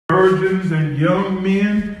virgins and young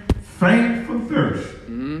men faint for thirst.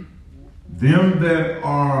 Them that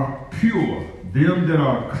are pure, them that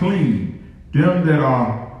are clean, them that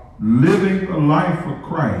are living a life for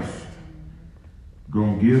Christ,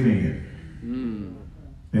 gonna give in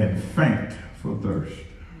and faint for thirst.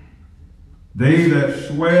 They that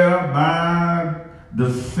swear by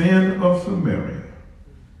the sin of Samaria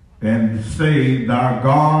and say, Thy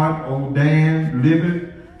God, O Dan, liveth,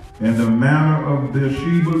 and the manner of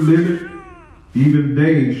Beersheba liveth, even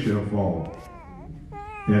they shall fall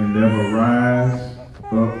and never rise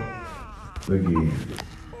up again.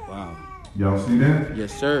 Wow. Y'all see that?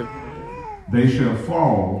 Yes, sir. They shall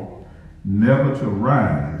fall, never to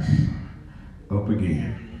rise up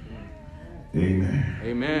again. Amen.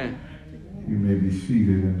 Amen. You may be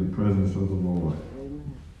seated in the presence of the Lord.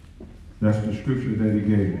 That's the scripture that he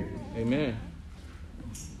gave me. Amen.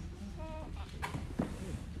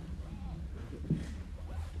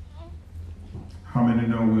 How many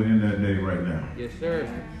know we're in that day right now? Yes, sir.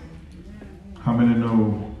 How many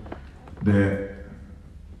know that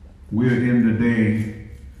we're in the day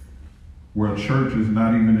where church is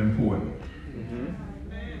not even important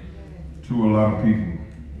to a lot of people?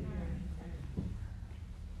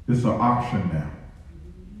 It's an option now.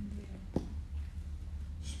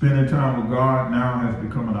 Spending time with God now has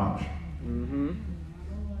become an option.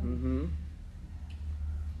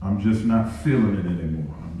 I'm just not feeling it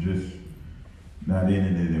anymore. I'm just not in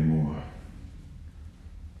it anymore.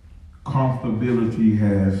 Comfortability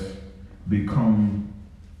has become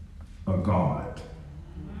a god.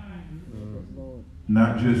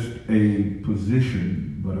 Not just a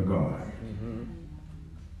position, but a god.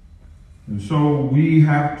 And so we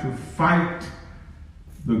have to fight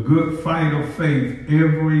the good fight of faith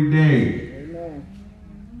every day.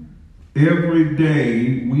 Every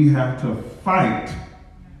day we have to fight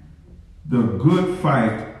the good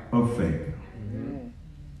fight of faith.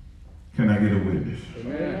 Can I get a witness?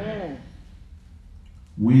 Amen.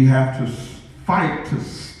 We have to fight to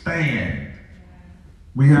stand.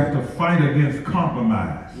 We have to fight against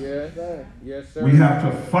compromise. Yes, sir. Yes, sir. We have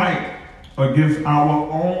to fight against our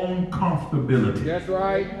own comfortability. That's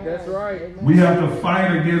right. That's right. We have to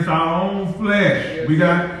fight against our own flesh.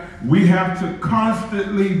 Yes, We have to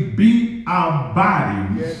constantly beat our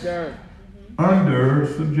bodies Yes, sir. under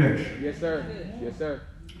subjection. Yes, sir. Yes, sir.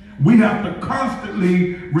 We have to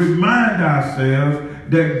constantly remind ourselves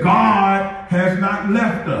that God has not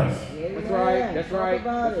left us. That's right. That's right.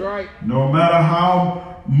 That's right. No matter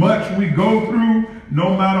how much we go through,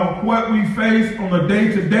 no matter what we face on a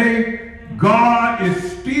day-to-day, God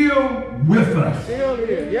is still with us. Still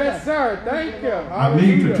here. Yes, sir. Thank you. I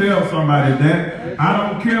need to tell somebody that. I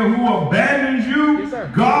don't care who abandons you, Yes,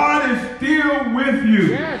 sir. God is still with you.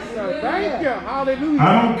 Yes, sir. Thank you. Hallelujah.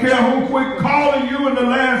 I don't care who quit calling you in the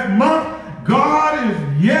last month, God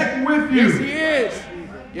is yet with you. Yes, he is.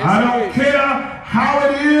 Yes, I he don't is. care how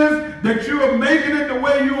it is that you are making it the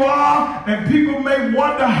way you are, and people may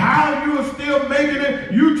wonder how you are still making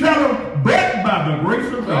it. You tell them, but by the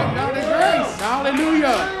grace of By God. the grace.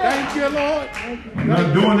 Hallelujah. Thank you, Lord. I'm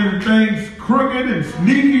not doing anything crooked and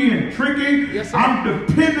sneaky and tricky. Yes, sir. I'm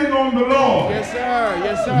depending on the Lord. Yes, sir.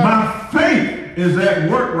 Yes, sir. My faith is at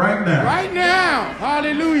work right now. Right now.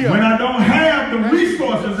 Hallelujah. When I don't have the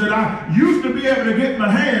resources that I used to be able to get my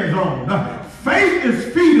hands on. Faith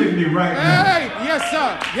is feeding me right now. Hey, yes,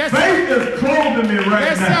 sir. Yes, sir. Faith is clothing me right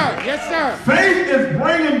Yes, now. sir. Yes, sir. Faith is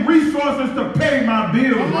bringing resources to pay my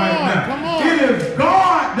bills Come right on, now. come on. It is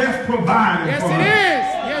God that's providing Yes, for it us.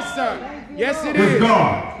 is. Yes, sir. Yes, it is. It's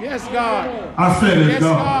God. Yes, God. I said it's Yes,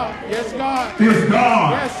 God. God. Yes, God. It's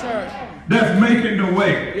God Yes, sir. that's making the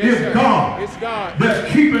way. Yes, It's sir. God It's God.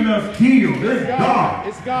 that's keeping us healed. It's God. God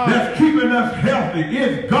It's God. that's keeping us healthy.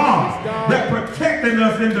 It's God It's God. that's protecting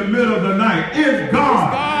us in the middle of the night. It's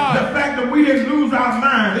God. God. The fact that we didn't lose our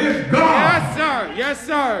mind. It's God. Yes, sir. Yes,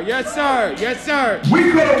 sir. Yes, sir. Yes, sir.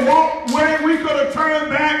 We could have walked away. We could have turned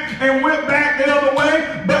back and went back the other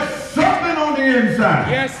way. But something on the inside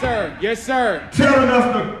Yes, sir. Yes, sir. telling us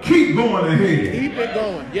to keep going ahead. Keep it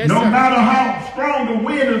going. Yes, No sir. matter how strong the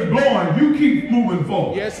wind is blowing, you keep moving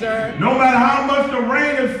forward. Yes, sir. No matter how much the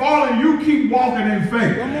rain is falling, you keep walking in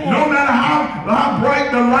faith. Come on. No matter how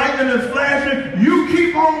bright the lightning is flashing, you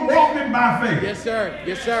keep on walking by faith. Yes, sir.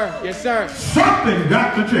 Yes, sir. Yes, sir. Something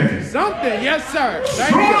got to change. Something. Yes, sir. Thank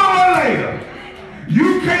Sooner you. or later,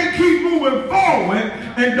 you can't keep moving forward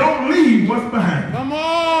and don't leave what's behind. Come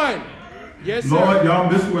on. Yes, sir. Lord, y'all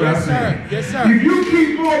miss what I Yes, said. sir. Yes, sir. If you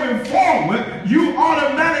keep moving forward, you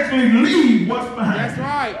automatically leave what's behind. That's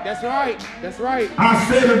right. That's right. That's right. I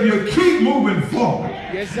said if you keep moving forward.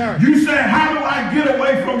 Yes, sir. You said, how do I get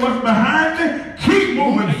away from what's behind me? Keep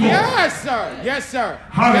moving forward. Yes, sir. Yes, sir.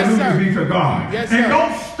 Hallelujah yes, sir. be to God. Yes, and sir.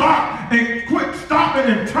 don't stop and quit stopping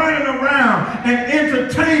and turning around and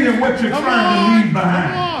entertaining what you're trying to leave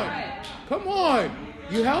behind. Come on.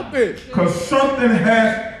 You help it. Because something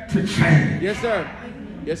has to change. Yes, sir.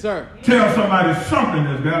 Yes, sir. Tell somebody something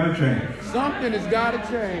has got to change. Something has got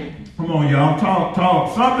to change. Come on, y'all.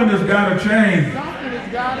 Talk. Something has got to change. Something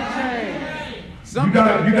has got to change. You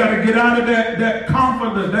got to get out of that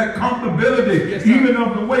confidence, that comfortability. Yes, even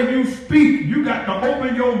of the way you speak, you got to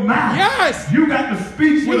open your mouth. Yes. You got to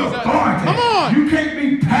speak with Jesus. authority. Come on. You can't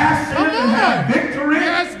be passive and have victory.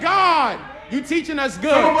 Yes, God. You teaching us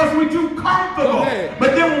good. Some of us, we too comfortable.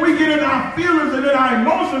 But then when we get in our feelings and in our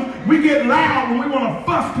emotions, we get loud when we want to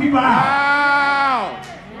fuss people out.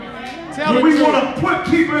 Wow. Tell When the we truth. want to put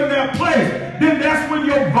people in their place, then that's when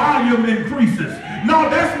your volume increases. No,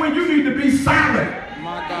 that's when you need to be silent.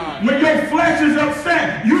 My God. When your flesh is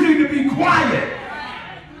upset, you need to be quiet.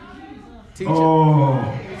 Teach Oh.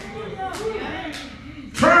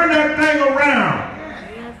 Turn that thing around.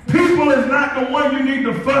 People is not the one you need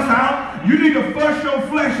to fuss out. You need to fuss your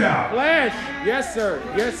flesh out. Flesh. Yes, sir.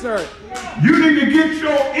 Yes, sir. You need to get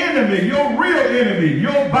your enemy, your real enemy,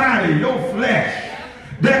 your body, your flesh.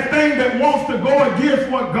 That thing that wants to go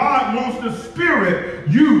against what God wants, the spirit,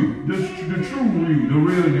 you, the true you, the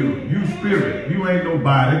real you, you spirit. You ain't no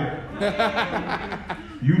body.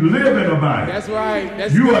 You live in a body. That's right.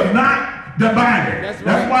 That's You good. are not the body. That's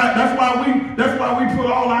right. That's why we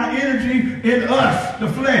put all our energy in us, the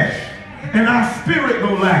flesh, and our spirit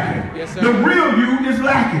go lacking. Yes, sir. The real you is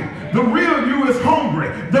lacking. The real you is hungry.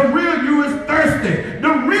 The real you is thirsty.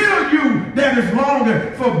 The real you that is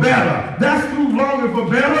longing for better. That's who's longing for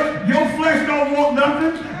better. Your flesh don't want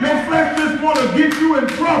nothing. Your flesh just want to get you in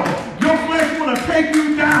trouble. Your flesh want to take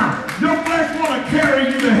you down. Your flesh want to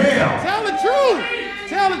carry you to hell. Tell the truth.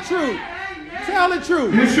 Tell the truth. Tell the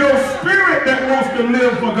truth. It's your spirit that wants to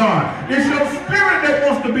live for God. It's your spirit that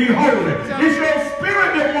wants to be holy. It's your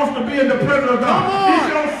spirit that wants to be in the presence of God. Come on. It's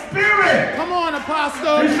your spirit. Come on,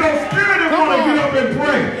 Apostle. It's your spirit that Come want to on. get up and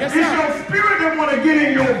pray. Yes, It's sir. your spirit that want to get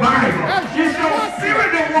in your Bible. Yes, It's your yes, spirit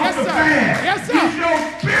that wants yes, to sir. fast. Yes, sir. It's your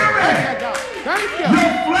spirit. Thank you. Your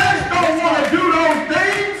flesh don't want to do those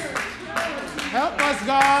things. Help us,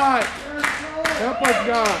 God. Help us,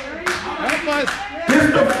 God. Help us. It's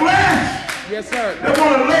the flesh Yes, sir. that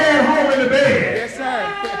want to lay at home in the bed. Yes, sir.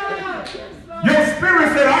 Your spirit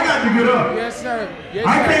said, I got to get up. Yes, sir. Yes,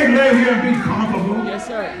 I sir. can't lay here and be comfortable. Yes,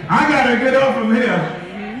 sir. I got to get up from here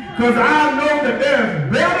because I know that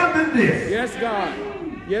there's better than this. Yes, God.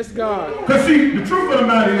 Yes, God. Because see, the truth of the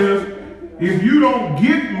matter is, if you don't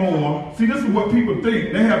get more, see, this is what people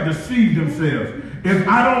think. They have deceived themselves. If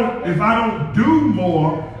I don't do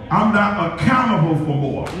more, I'm not accountable for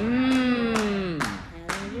more.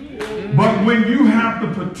 But when you have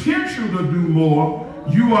the potential to do more,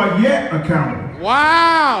 you are yet accountable.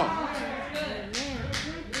 Wow.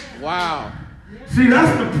 Wow. See,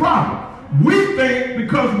 that's the problem. We think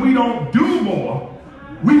because we don't do more,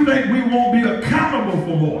 we think we won't be accountable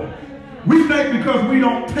for more. We think because we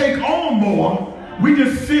don't take on more, we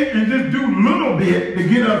just sit and just do a little bit to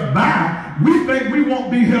get us by. We think we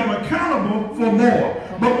won't be held accountable for more.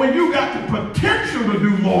 But when you got the potential to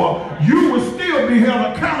do more, you will still be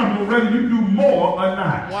held accountable whether you do more or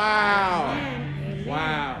not. Wow.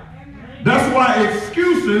 Wow. That's why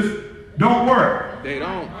excuses don't work. They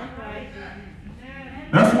don't.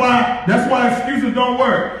 That's why excuses don't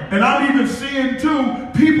work. And I'm even seeing too,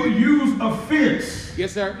 people use offense.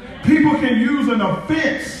 Yes, sir. People can use an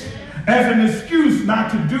offense as an excuse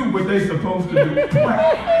not to do what they're supposed to do.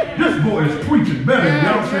 This boy is preaching better than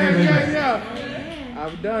y'all saying anything. Yeah.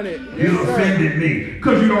 I've done it. Yes, You sir. offended me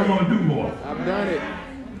because you don't want to do more. I've done it.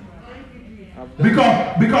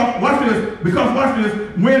 Because watch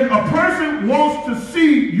this. When a person wants to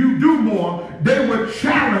see you do more, they will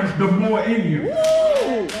challenge the more in you.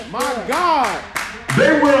 Woo! My God.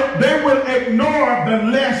 They will ignore the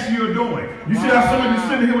less you're doing. You see how some of you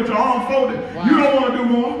sitting here with your arms folded? Wow. You don't want to do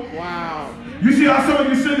more. Wow. You see how some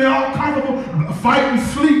of you sitting there all comfortable, fighting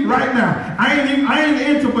sleep right now. I ain't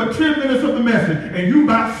into but 10 minutes of the message, and you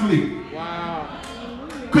about to sleep. Wow.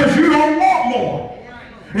 Because you don't want more.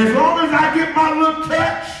 As long as I get my little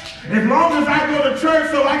touch, as long as I go to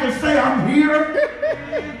church so I can say I'm here.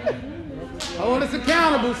 Hold us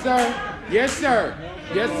accountable, sir. Yes, sir.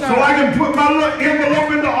 Yes, sir. So I can put my little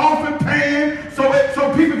envelope in the offering pan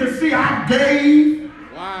so people can see I gave.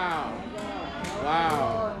 Wow.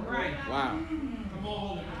 Wow. Wow.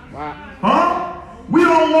 Wow. Huh? We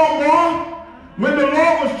don't want more. When the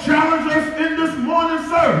Lord was challenging us in this morning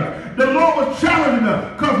service, the Lord was challenging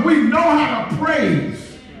us because we know how to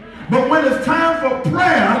praise. But when it's time for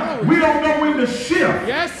prayer, we don't know when to shift.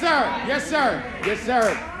 Yes, sir. Yes, sir. Yes,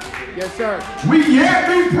 sir. Yes, sir. We yet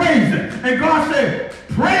be praising. And God said,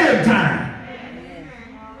 prayer time.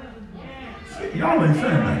 See, y'all ain't saying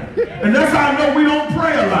that. And that's how I know we don't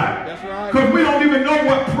pray a lot. That's right. Because we don't even know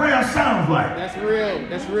what prayer sounds like. That's real.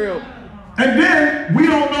 That's real. And then we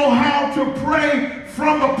don't know how to pray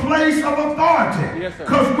from a place of authority. Yes, sir.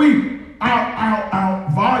 Because our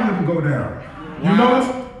volume go down. You Wow.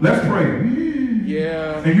 notice? Let's pray.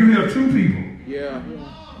 Yeah. And you hear two people. Yeah.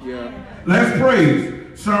 Yeah. Let's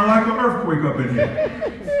praise. Sound like an earthquake up in here.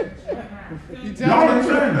 Y'all ain't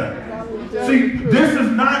saying that. See, this is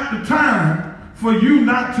not the time for you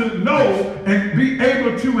not to know and be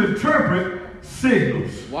able to interpret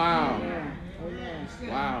signals. Wow.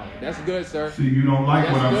 Wow. That's good, sir. See, you don't like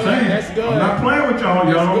That's what I'm good. saying. That's good. I'm not playing with y'all. Y'all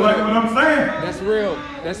That's don't good. like what I'm saying. That's real.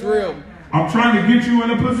 That's real. I'm trying to get you in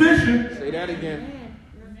a position. Say that again.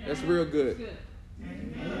 That's real good.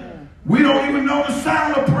 We don't even know the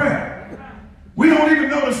sound of prayer. We don't even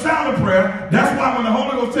know the sound of prayer. That's why when the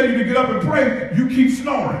Holy Ghost tells you to get up and pray, you keep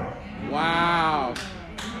snoring. Wow.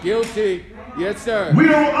 Guilty. Yes, sir. We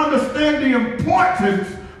don't understand the importance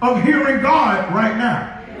of hearing God right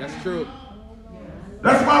now. That's true.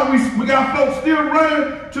 That's why we got folks still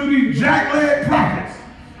running to the jack-leg prophets.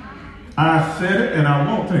 I said it and I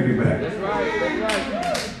won't take it back. That's right. That's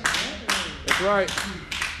right. That's right.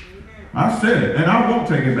 I said it and I won't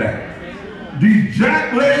take it back. The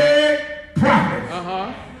jack-leg prophets.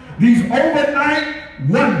 Uh-huh. These overnight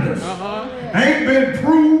wonders. Uh-huh. Ain't been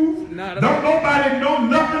proved. Not Don't nobody know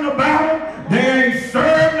nothing about them. They ain't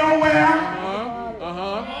served nowhere. Uh-huh.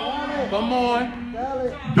 Uh-huh. Come on.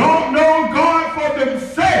 Don't know God for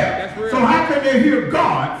themselves. That's real. So how can they hear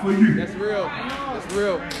God for you? That's real. That's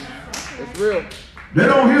real. That's real. They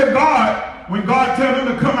don't hear God when God tells them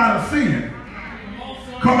to come out of sin.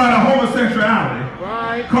 Come out of homosexuality.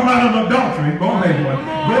 Right. Come out of adultery. Go ahead, boy.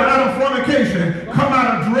 Go out of fornication. Come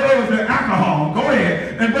out of drugs and alcohol. Go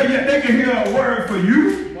ahead. And but yet they can hear a word for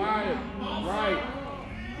you. Right. Right.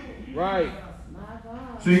 Right.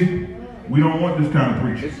 See, we don't want this kind of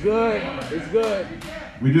preaching. It's good. It's good.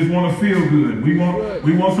 We just want to feel good. We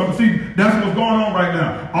want something. See, that's what's going on right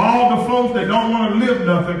now. All the folks that don't want to live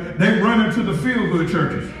nothing, they run into the feel-good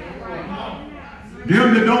churches.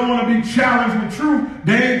 Them that don't want to be challenged with truth,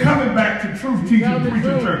 they ain't coming back to truth teaching,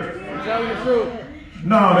 preaching churches. I'm telling the truth.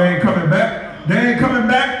 No, they ain't coming back. They ain't coming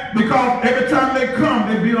back because every time they come,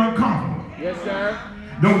 they be uncomfortable. Yes, sir.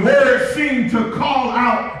 The word seemed to call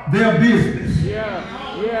out their business. Yeah.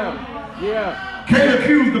 Yeah. Yeah. Can't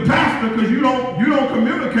accuse the pastor because you don't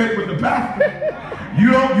communicate with the pastor.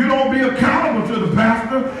 You don't be accountable to the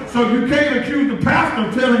pastor, so you can't accuse the pastor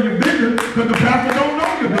of telling your business because the pastor don't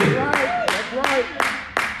know your business. That's right.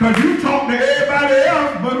 Because you talk to everybody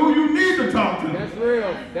else, but who you need to talk to. That's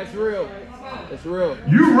real. That's real. That's real.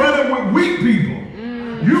 You running with weak people.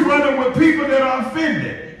 You running with people that are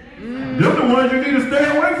offended. They're the ones you need to stay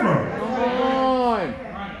away from. Come on.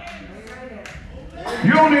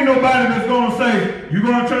 You don't need nobody that's going to say, you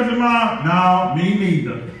going to church tomorrow? No, me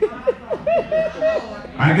neither.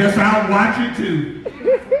 I guess I'll watch it too.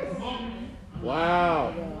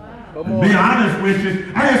 Wow. Come on. Be honest with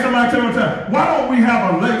you. I had somebody tell me one time, why don't we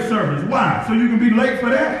have a late service? Why? So you can be late for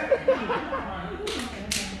that?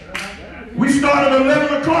 We start at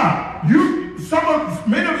 11 o'clock.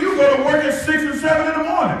 Many of you go to work at 6 and 7 in the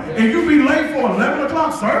morning. And you be late for 11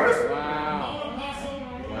 o'clock service? Wow.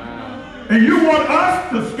 Wow. And you want us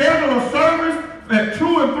to schedule a service at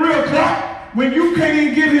 2 and 3 o'clock when you can't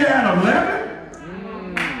even get here at 11?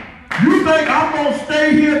 You think I'm going to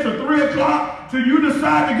stay here till 3 o'clock till you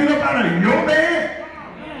decide to get up out of your bed?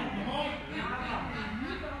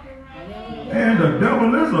 And the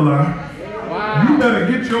devil is a lie. Wow. You better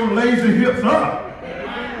get your lazy hips up.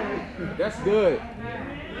 That's good.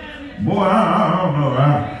 Boy, I don't know.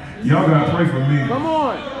 Y'all got to pray for me. Come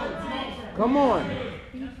on. Come on.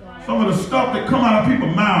 Some of the stuff that come out of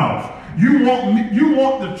people's mouths. You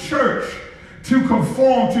want the church to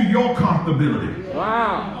conform to your comfortability.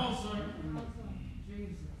 Wow.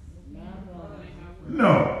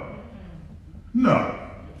 No.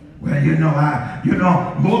 Well,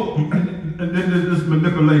 this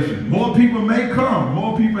manipulation. More people may come.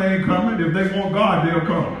 More people ain't coming. If they want God, they'll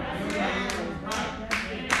come.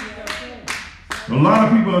 A lot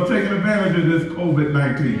of people are taking advantage of this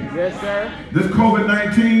COVID-19. Yes, sir. This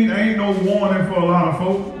COVID-19 ain't no warning for a lot of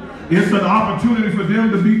folks. It's an opportunity for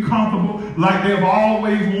them to be comfortable like they've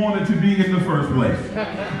always wanted to be in the first place.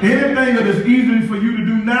 Anything that is easy for you to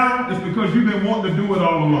do now is because you've been wanting to do it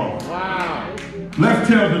all along. Wow. Let's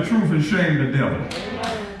tell the truth and shame the devil.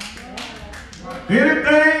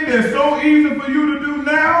 Anything that's so easy for you to do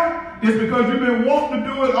now is because you've been wanting to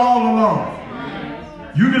do it all along.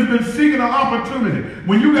 You've just been seeking an opportunity.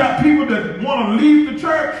 When you got people that want to leave the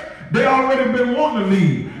church, they already been wanting to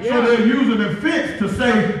leave. Yeah. So they're using a fence to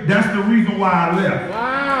say, that's the reason why I left.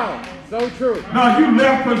 Wow. So true. No, you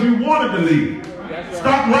left because you wanted to leave. Right.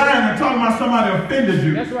 Stop lying and talking about somebody offended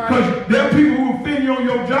you. That's right. Because there are people who offend you on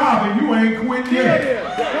your job and you ain't quit yet.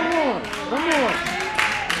 Yeah. Come on. Come on.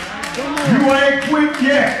 Come on. You ain't quit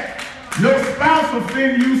yet. Your spouse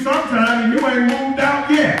offend you sometime and you ain't moved out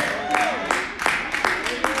yet.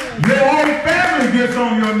 Your whole family gets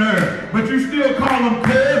on your nerve, but you still call them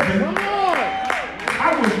cousin. Come on.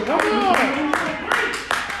 Come on.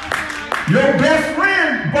 Your best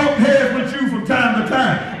friend bumped heads with you from time to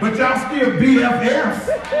time, but y'all still BFFs.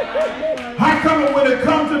 How come when it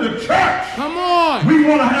comes to the church, come on, we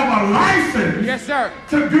want to have a license, yes, sir,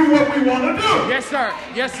 to do what we want to do? Yes, sir.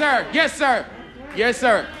 Yes, sir. Yes, sir. Yes,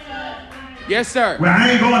 sir. Yes, sir. Well, I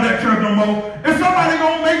ain't going to that church no more. If somebody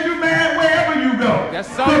gonna make you mad wherever you go, that's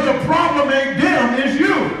so. Because the problem ain't them, it's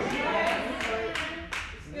you.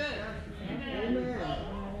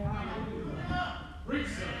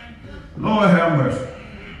 Lord have mercy.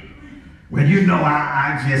 Well, you know,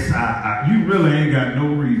 you really ain't got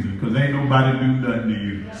no reason because ain't nobody do nothing to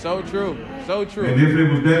you. So true. So true. And if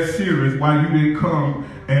it was that serious, why you didn't come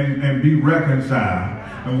and be reconciled?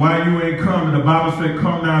 And why you ain't come? The Bible said,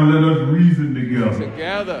 come now, let us reason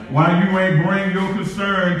together. Why you ain't bring your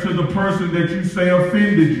concern to the person that you say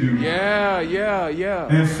offended you? Yeah.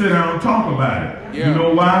 And sit down and talk about it. Yeah. You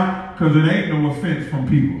know why? Because it ain't no offense from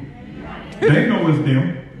people. They know it's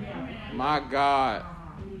them. My God.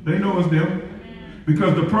 They know it's them.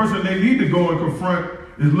 Because the person they need to go and confront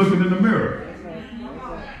is looking in the mirror.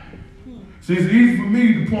 See, it's easy for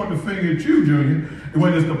me to point the finger at you, Junior,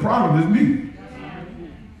 when it's the problem is me.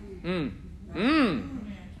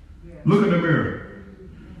 Look in the mirror.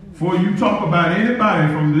 Before you talk about anybody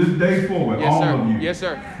from this day forward, yes, all sir. of you. Yes,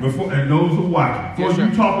 sir. And those who watch. Before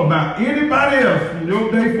you talk about anybody else from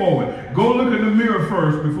your day forward, go look in the mirror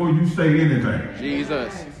first before you say anything.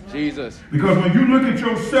 Jesus. Because when you look at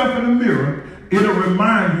yourself in the mirror, it'll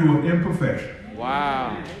remind you of imperfection.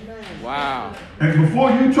 Wow. And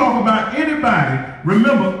before you talk about anybody,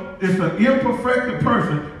 remember, it's an imperfected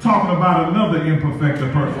person talking about another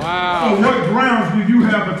imperfected person. Wow. So what grounds do you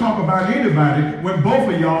have to talk about anybody when both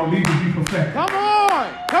of y'all need to be perfected? Come on.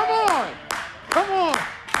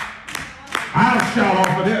 I'll shout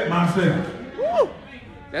off of that myself. Woo.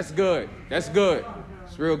 That's good. It's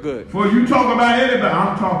real good. Before you talk about anybody,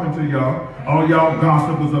 I'm talking to y'all. All y'all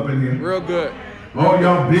gossipers up in here. Real good. All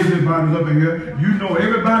y'all busybodies up in here. You know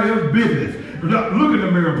everybody else's business. Look in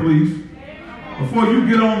the mirror, please. Before you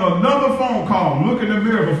get on another phone call, look in the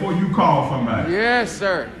mirror before you call somebody. Yes,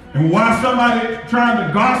 sir. And while somebody trying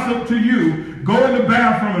to gossip to you, go in the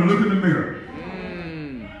bathroom and look in the mirror.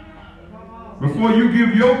 Before you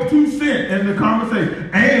give your 2 cents in the conversation.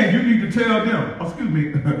 And you need to tell them, excuse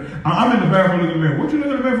me, I'm in the bathroom looking in the mirror. What you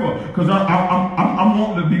looking in the mirror for? Because I'm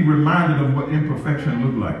wanting to be reminded of what imperfection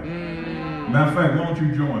look like. Matter of fact, why don't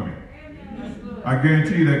you join me? I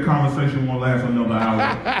guarantee you that conversation won't last another hour.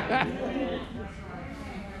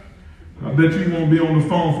 I bet you won't be on the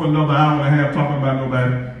phone for another hour and a half talking about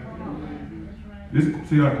nobody.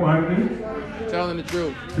 See how quiet it is? Telling the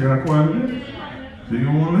truth. See how quiet it is? So you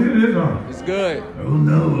don't want to hear this, huh? It's good. Oh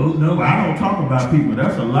no. I don't talk about people.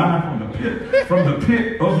 That's a lie from the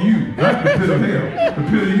pit of you. That's the pit of hell. The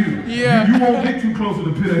pit of you. Yeah. You won't get too close to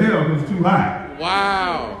the pit of hell because it's too high.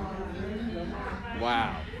 Wow.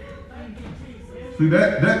 See,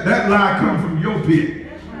 that lie comes from your pit.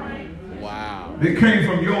 Wow. It came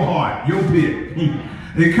from your heart, your pit.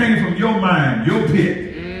 It came from your mind, your pit.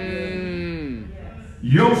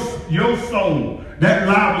 Your soul. That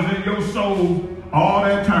lie was in your soul all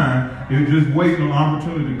that time. It was just waiting on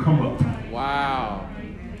opportunity to come up. Wow.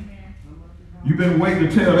 You've been waiting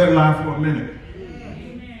to tell that lie for a minute.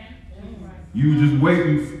 You just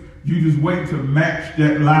waiting to match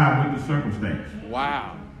that lie with the circumstance.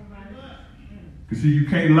 Wow. Because see, you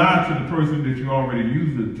can't lie to the person that you already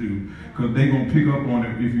used it to, because they're going to pick up on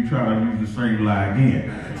it if you try to use the same lie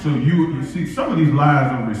again. So you see, some of these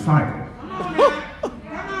lies are recycled.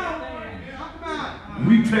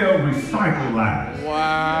 We tell recycled lies.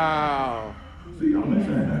 Wow. See, y'all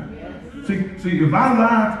understand that? See, if I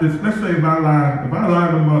lie, let's say if I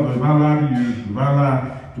lie to mother, if I lie to you, if I lie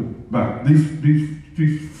to about these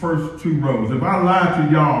these first two rows. If I lie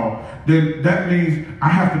to y'all, then that means I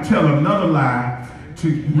have to tell another lie to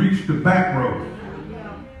reach the back row.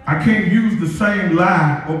 I can't use the same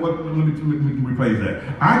lie. Let me rephrase that.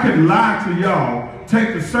 I can lie to y'all,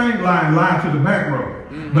 take the same lie and lie to the back row.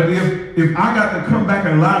 But if I got to come back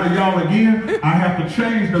and lie to y'all again, I have to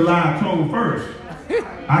change the lie I told first.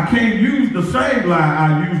 I can't use the same lie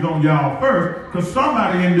I used on y'all first, because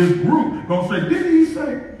somebody in this group gonna say, didn't he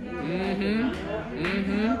say?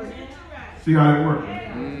 See how it works?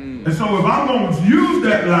 And so if I'm gonna use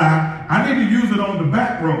that lie, I need to use it on the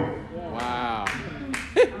back row. Wow.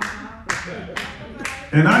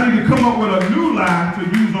 And I need to come up with a new lie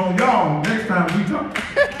to use on y'all next time we talk.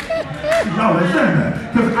 Y'all understand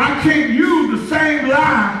that? Because I can't use the same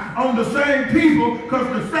lie on the same people, because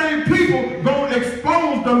the same people gonna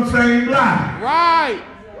expose the same lie. Right.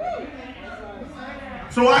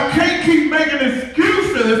 So I can't keep making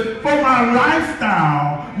excuses for my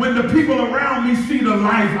lifestyle when the people around me see the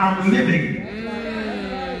life I'm living.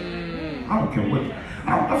 I don't care what.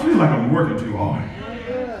 I feel like I'm working too hard.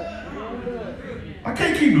 I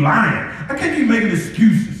can't keep lying. I can't keep making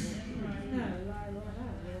excuses.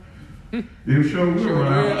 It sure will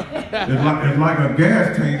run out. It's like a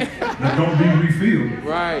gas tank that don't be refilled.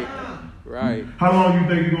 Right. Right. How long do you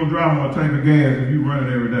think you're going to drive on a tank of gas if you run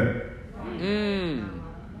it every day?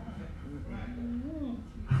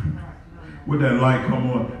 With that light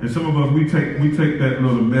come on. And some of us, we take that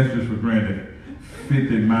little message for granted.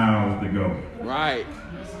 50 miles to go. Right.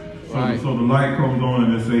 So the light comes on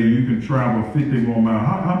and they say you can travel 50 more miles.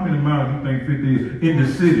 How many miles do you think 50 is? In the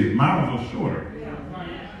city, miles are shorter.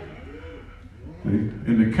 See?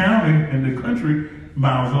 In the county, in the country,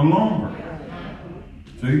 miles are longer.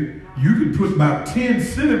 See? You can put about 10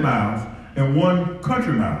 city miles in one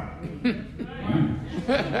country mile.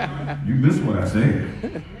 You missed what I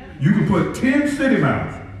said. You can put 10 city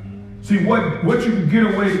miles. See, what you can get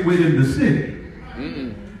away with in the city,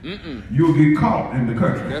 you'll get caught in the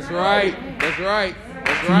country. That's right. That's right.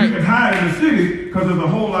 That's So right. you can hide in the city because there's a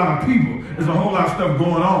whole lot of people. There's a whole lot of stuff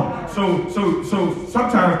going on. So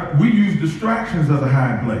sometimes we use distractions as a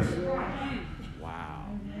hiding place. Wow.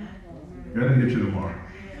 That'll hit you tomorrow.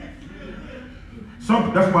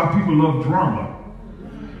 That's why people love drama.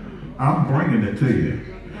 I'm bringing it to you.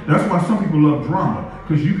 That's why some people love drama,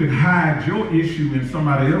 because you can hide your issue in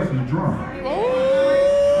somebody else's drama.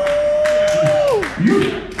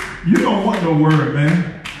 You don't want no word,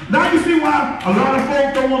 man. Now you see why a lot of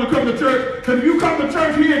folks don't want to come to church. Because if you come to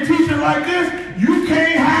church here and teaching like this, you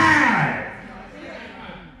can't hide.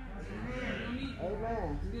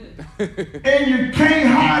 And you can't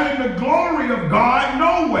hide in the glory of God,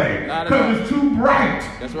 no way. Because it's too bright.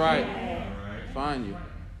 That's right. Find you.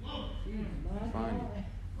 Find you.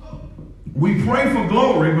 We pray for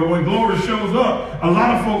glory, but when glory shows up, a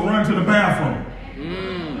lot of folk run to the bathroom.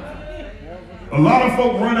 A lot of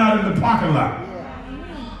folk run out in the parking lot.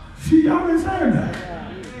 See, y'all ain't saying that.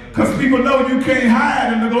 Because people know you can't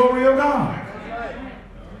hide in the glory of God.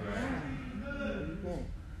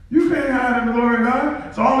 You can't hide in the glory of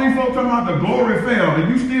God. So all these folks talking about the glory fell, and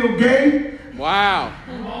you still gay? Wow.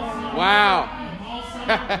 Wow.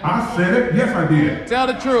 I said it. Yes, I did. Tell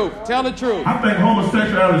the truth. Tell the truth. I think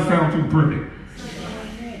homosexuality sounds too pretty.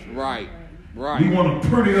 Right. We Right. want to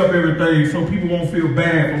pretty up everything so people won't feel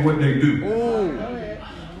bad for what they do. Ooh.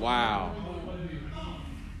 Wow.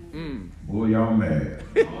 Boy, y'all mad.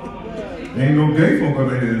 Ain't no gay folk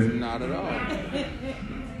up in here. Not at all.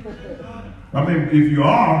 I mean, if you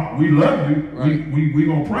are, we love you. Right. We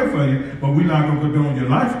gonna pray for you, but we're not gonna condone your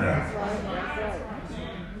lifestyle.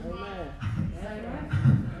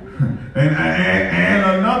 and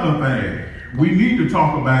another thing, we need to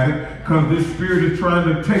talk about it because this spirit is trying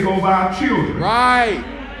to take over our children. Right.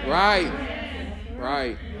 Right.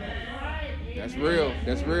 Right. That's real.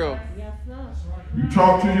 That's real. You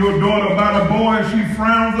talk to your daughter about a boy and she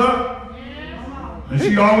frowns up, and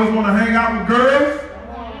she always want to hang out with girls.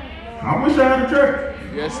 I wish I had a church.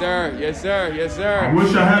 Yes, sir. Yes, sir. Yes, I sir.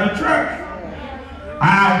 wish I had a church.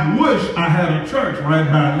 I wish I had a church right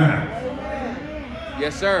by now.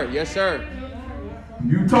 Yes, sir. Yes, sir.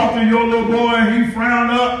 You talk to your little boy and he frown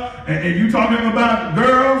up, and you talk to him about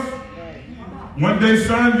girls. One day,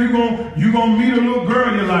 son, you gonna meet a little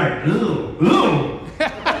girl, you're like, ugh.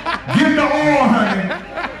 Get the oil, honey.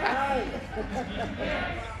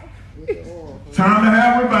 Time to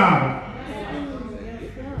have revival.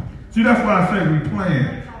 See, that's why I say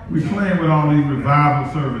we playing with all these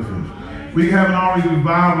revival services. We having all these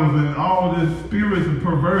revivals and all this spirits and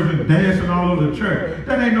perversion dancing all over the church.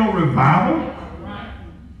 That ain't no revival.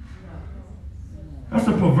 That's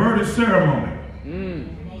a perverted ceremony.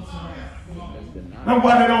 That's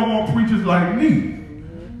why they don't want preachers like me.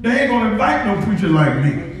 They ain't going to invite no preacher like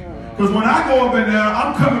me. Because when I go up in there,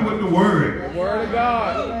 I'm coming with the word. The word of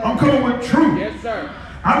God. I'm coming with truth. Yes, sir.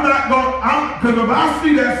 I'm not going, because if I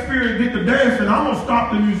see that spirit get to dancing, I'm going to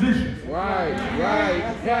stop the musicians. Right. Right.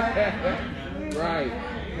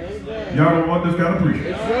 Y'all don't want this kind of preaching.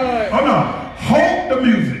 It's good. Oh no. Hold the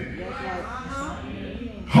music.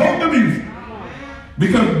 Hold the music.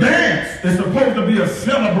 Because dance is supposed to be a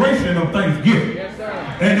celebration of Thanksgiving. Yes, sir.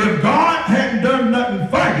 And if God hadn't done nothing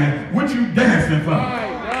for you, what you dancing for? Right.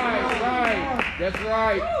 That's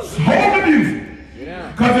right. Hold the music.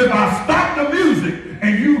 Because if I stop the music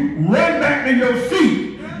and you run back to your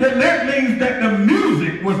seat, then that means that the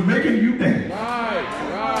music was making you dance. Right.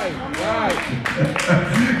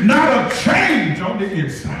 Not a change on the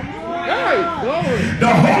inside. Hey, glory. The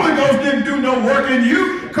Holy Ghost didn't do no work in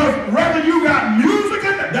you, because whether you got music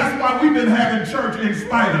in it, that's why we've been having church in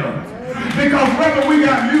spite of. Because whether we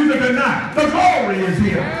got music or not, the glory is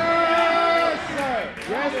here.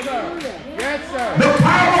 Yes, sir. The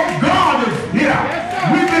power of God is here.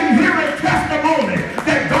 We've been hearing testimony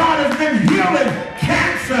that God has been healing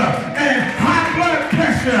cancer and high blood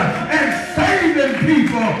pressure and saving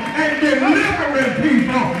people and delivering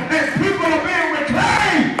people, and people are being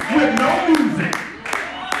reclaimed with no music.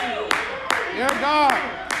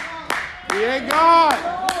 Yeah, God.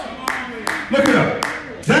 Look it up.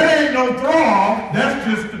 That ain't no throw-off. That's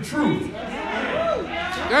just the truth.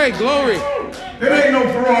 Hey, glory. It ain't no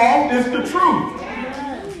throw-off. It's the truth.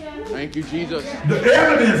 Thank you, Jesus. The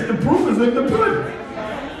evidence, the proof is in the pudding.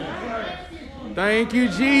 Thank you,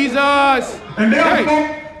 Jesus. And there are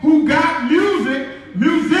folks who got music,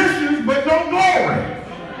 musicians, but no glory.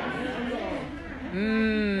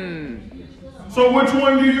 So which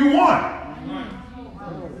one do you want?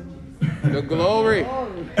 The glory.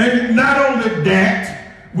 And not only that,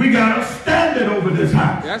 we got a standard over this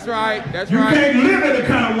house. That's right. You can't live in a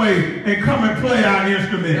kind of way and come and play our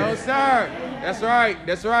instrument. No, sir. That's right.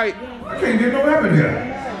 I can't get no help in here.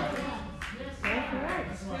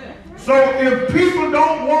 So if people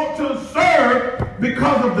don't want to serve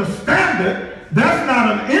because of the standard, that's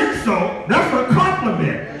not an insult, that's a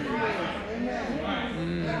compliment.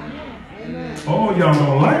 Oh, y'all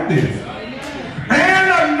don't like this. And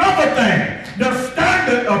another thing, the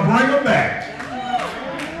standard will bring them back.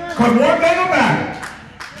 Because one thing about it,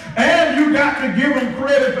 and you got to give them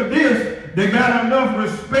credit for this, they got enough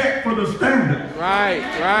respect for the standard. Right.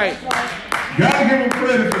 Got to give them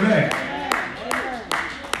credit for that.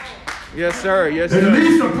 Yes, sir. At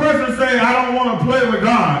least a person say, I don't want to play with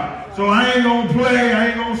God, so I ain't going to play, I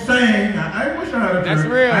ain't going to sing. I wish I had a church. That's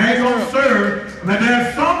real. I ain't going to serve. But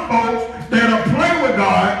there's some folks that'll play with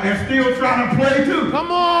God and still try to play too.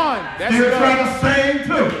 Come on. That's still good. try to sing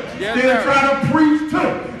too. Yes, still sir. try to preach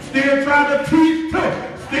too. Still try to teach too.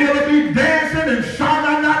 Still be dancing and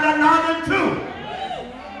shana too.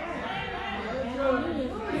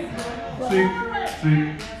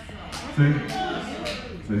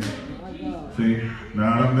 See,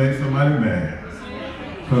 now I make somebody mad.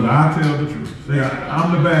 Because I tell the truth. See,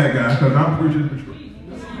 I'm the bad guy because I'm preaching the truth.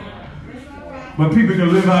 But people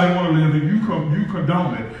can live how they want to live, and you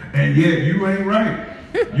condone it, and yet you ain't right.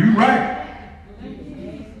 You right.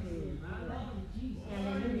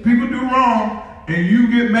 People do wrong, and you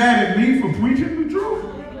get mad at me for preaching the truth.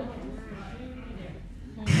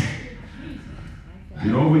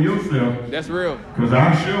 Get over yourself. That's real. Because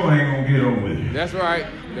I sure ain't gonna get over it. That's right.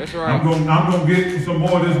 I'm gonna get some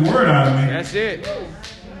more of this word out of me. That's it.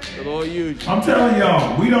 The Lord used you. I'm telling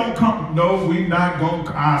y'all, we don't come. No, we not gonna.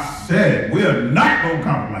 I said it. We are not gonna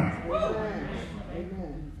compromise.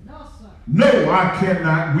 No, I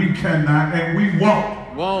cannot. We cannot, and we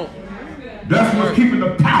won't. That's what's keeping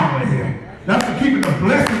the power here. That's what's keeping the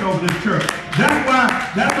blessing over this church. That's why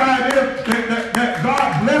it is that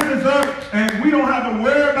God blesses us, and we don't have to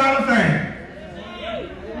worry about a thing.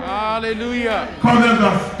 Hallelujah. Because there's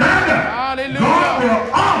a standard. Hallelujah. God will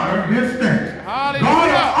honor his standard. Hallelujah. God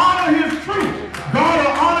will honor his truth. God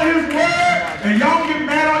will honor his word. And y'all get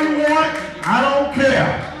mad all you want. I don't care.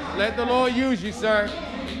 Let the Lord use you, sir.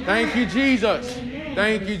 Thank you, Jesus.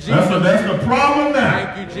 Thank you, Jesus. That's the problem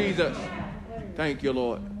now. Thank you, Jesus. Thank you,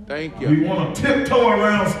 Lord. Thank you. We want to tiptoe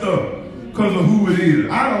around stuff because of who it is.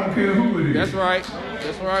 I don't care who it is. That's right.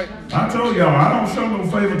 That's right. I told y'all, I don't show no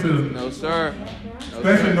favoritism. No, sir.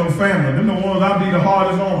 Especially no family. Them the ones I be the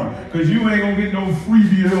hardest on. Because you ain't going to get no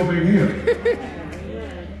freebie help in here.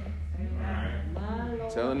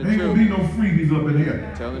 Telling the There ain't truth. going to be no freebies up in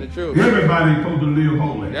here. Telling the truth. Everybody's supposed to live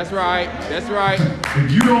holy. That's right. That's right.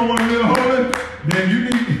 If you don't want to live holy, then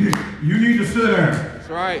you need to sit down. That's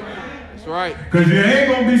right. That's right. Because you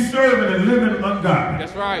ain't going to be serving and living ungodly.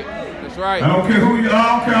 That's right. That's right. I don't care who you are.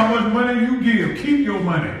 I don't care how much money you give. Keep your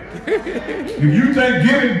money. If you think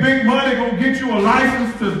giving big money going to get you a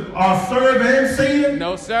license to serve and sin,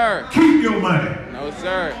 No, sir. keep your money. No,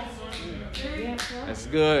 sir. That's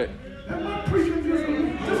good. Am I preaching just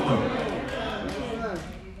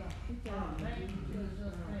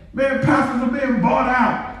Man, pastors are being bought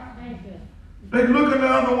out. They looking the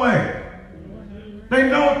other way. They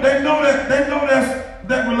know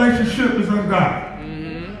that relationship is ungodly.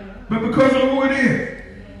 Mm-hmm. But because of who it is.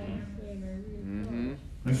 Mm-hmm.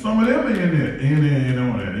 And some of them are in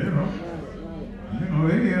on that, you know. You know,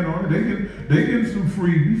 they in on it. They get some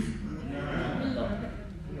freebies.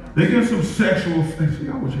 They get some sexual favors.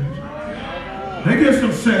 They get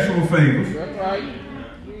some sexual favors. That's right.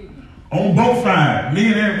 On both sides,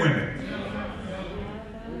 men and women.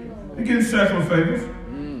 They get sexual favors.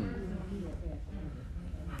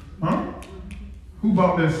 Huh? Who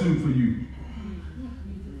bought that suit for you?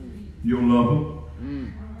 Your lover?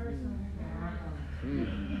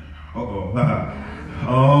 Uh-oh.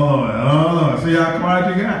 Oh, see how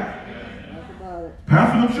quiet you got?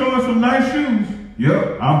 Pastor, I'm showing some nice shoes.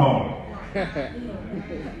 Yep, I bought it.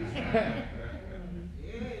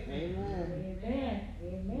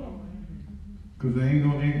 Because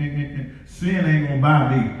sin ain't gonna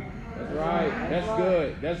buy me. That's right. That's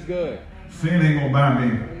good. That's good. Sin ain't gonna buy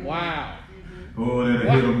me. Wow. Oh, that'll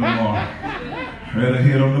hit on the bar. That'll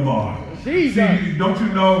hit on the bar. Jesus. See, don't you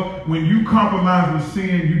know when you compromise with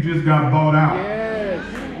sin, you just got bought out? Yes.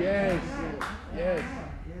 Yes. Yes.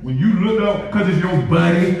 When you look up, because it's your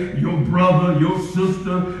buddy, your brother, your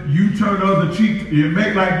sister, you turn the other cheek, you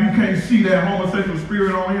make like you can't see that homosexual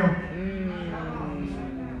spirit on him.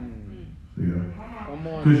 Yeah.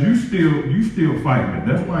 Because you still fighting it.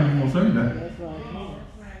 That's why you won't say that.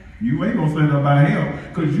 You ain't gonna say nothing about him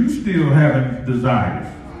because you still having desires.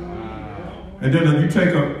 And then if you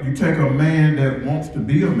take a man that wants to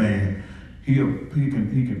be a man, he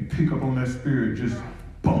can pick up on that spirit just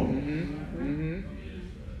boom.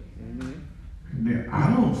 And then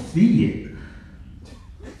I don't see it.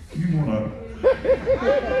 You wanna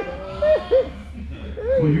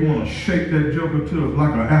shake that joker to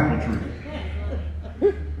like an apple tree.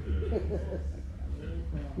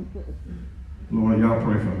 Lord, y'all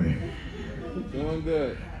pray for me. Doing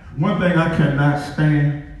good. One thing I cannot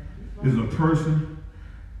stand is a person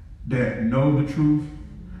that know the truth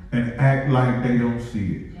and act like they don't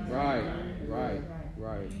see it. Right.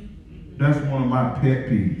 That's one of my pet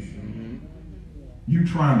peeves. You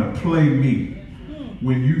trying to play me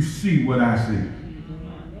when you see what I see.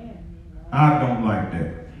 I don't like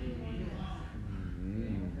that.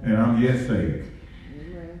 And I'm yet saved.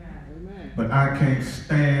 But I can't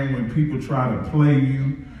stand when people try to play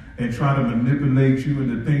you and try to manipulate you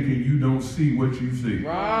into thinking you don't see what you see.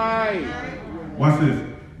 Right. Watch this.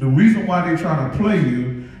 The reason why they try to play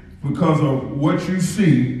you, because of what you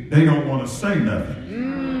see, they don't want to say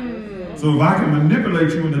nothing. So if I can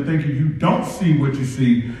manipulate you into thinking you don't see what you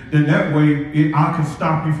see, then that way I can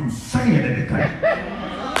stop you from saying anything.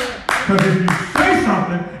 Because if you say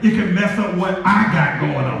something, it can mess up what I got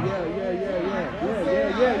going on.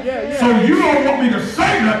 So you don't want me to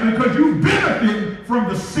say nothing because you benefit from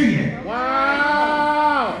the sin.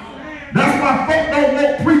 Wow. That's why folk don't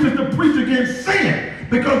want preachers to preach against sin,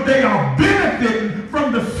 because they are benefiting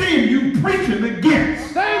from the sin you preaching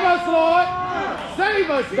against. Save us, Lord. Save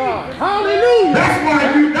us, God. Hallelujah.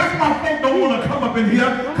 That's why folk don't want to come up in here,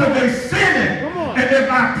 because they sinning. And if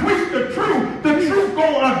I preach the truth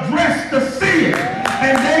gonna address the sin.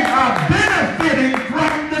 And they are benefiting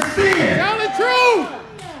from the sin. Tell the truth.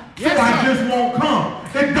 Yes, so I just won't come.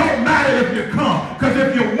 It don't matter if you come, because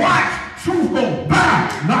if you watch, truth will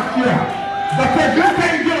knock you out. Because you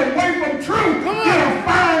can't get away from truth. It'll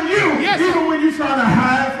find you, even when you're trying to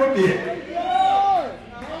hide from it.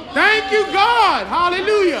 Thank you, God.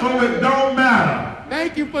 Hallelujah. So it don't matter.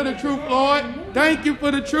 Thank you for the truth, Lord. Thank you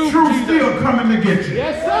for the truth. Truth Jesus. still coming to get you.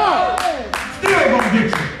 Yes, sir. Still gonna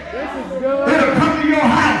get you. This is good. It'll come to your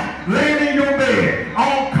house, laying in your bed,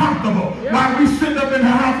 all comfortable. Yep. While we sitting up in the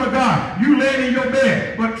house of God, you laying in your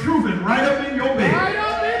bed, but truth is right up in your bed. Right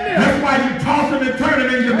up in there. That's why you tossing and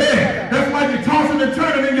turning in your bed. That's why you're tossing and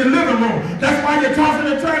turning in your living room. That's why you're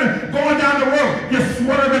tossing and turning, going down the road. You're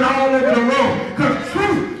swerving all over the road, because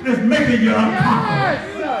truth is making you uncomfortable. Yes,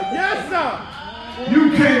 sir. Yes, sir.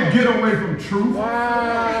 You can't get away from truth.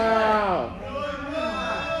 Wow.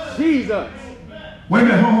 Jesus. Wait a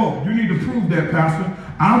minute, hold. You need to prove that, Pastor.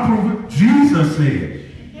 I'll prove it. Jesus said,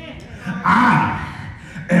 I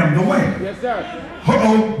am the way. Yes, sir.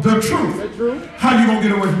 The truth. The truth. How you gonna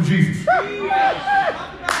get away from Jesus?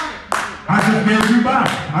 I just gave you Bible.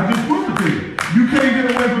 I just proved it to you. You can't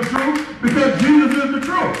get away from truth because Jesus is the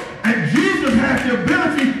truth. And Jesus has the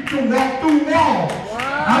ability to walk through walls.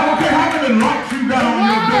 I don't care how many locks you got on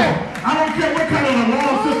your door. I don't care what kind of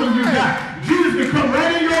alarm system you got. Jesus can come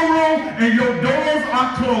right in your room and your doors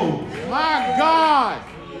are closed. My God.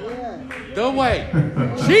 The way.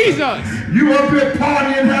 Jesus. You up here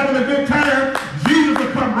partying, having a good time. Jesus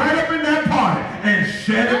will come right up in that party and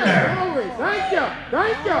shut it down. Glory. Thank you.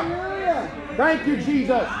 Thank you. Thank you,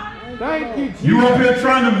 Jesus. Thank you, Jesus. You up here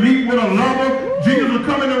trying to meet with a lover. Jesus will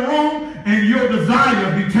come in the room and your desire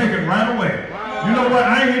will be taken right away. Wow. You know what?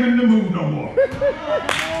 I ain't even in the mood no more.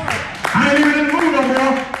 I ain't even in the mood no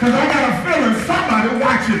more because I got a feeling somebody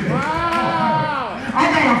watching me. Wow. I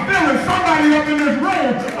got a feeling somebody up in this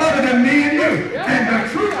room other than me and you. And the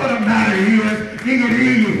truth of the matter is,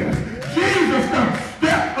 Jesus done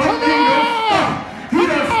stepped up in your stuff. He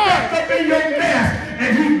done stepped up in your mess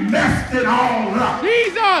and he messed it all up.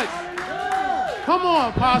 Jesus. Come on,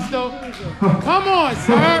 Apostle. Come on,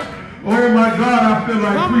 sir. Oh my God, I feel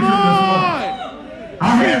like Come preaching on. this morning.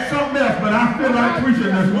 I had something else, but I feel like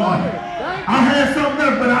preaching this morning. I had something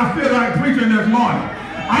else, but I feel like preaching this morning.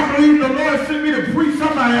 I believe the Lord sent me to preach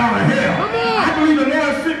somebody out of hell. I believe the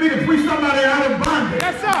Lord sent me to preach somebody out of bondage.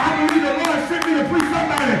 Yes, sir. I believe the Lord sent me to preach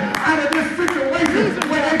somebody out of this situation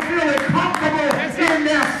where they feel comfortable in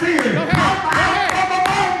their sin. Come out from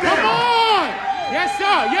among them. Come on. Yes,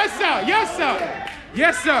 sir. Yes, sir. Yes, sir.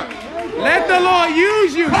 Yes, sir. Let the Lord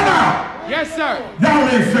use you. Come out. Yes, sir. Y'all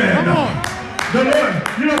ain't saying Come on. The Lord,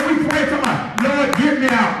 you know, we pray, come on, Lord, get me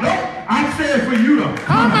out. No, I'm saying for you to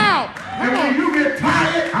Come out. And when you get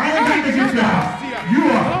tired, I ain't got to get you out. You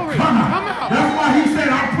are come out. That's why he said,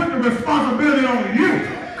 I'll put the responsibility on you.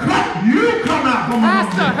 You come out from among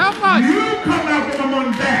Pastor, them. help us. You come out from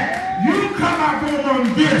among that. You come out from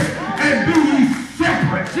among this and be ye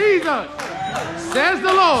separate. Jesus. Says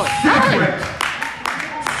the Lord. Separate.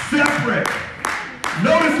 Separate.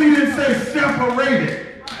 Notice he didn't say separated.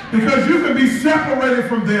 Because you can be separated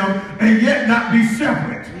from them and yet not be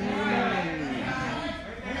separate.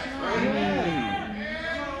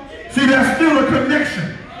 See, there's still a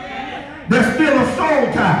connection. There's still a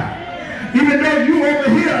soul tie. Even though you over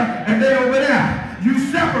here and they over there, you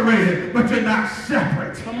separated, but you're not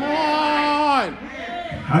separate. Come on.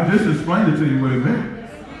 I just explained it to you what it meant.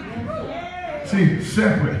 See,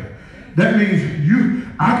 separate. That means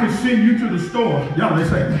I can send you to the store. Y'all, they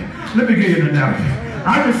say, let me give you an analogy.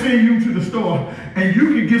 I can send you to the store and you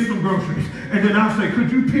can get some groceries. And then I'll say,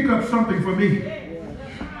 could you pick up something for me?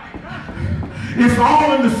 It's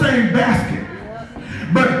all in the same basket.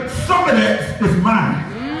 But some of that is mine.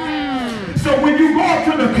 So when you go up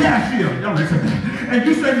to the cashier, y'all listen, and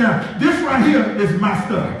you say, now, this right here is my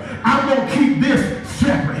stuff. I'm going to keep this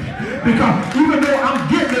separate. Because even though I'm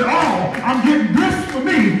getting it all, I'm getting this for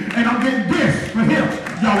me and I'm getting this for him.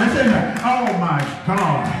 Y'all listen, oh my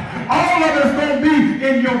God. All of it's going to be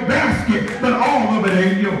in your basket, but all of it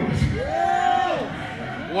ain't yours.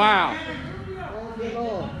 Wow.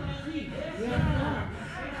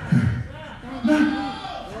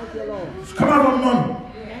 Come out among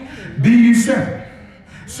them. Be ye separate,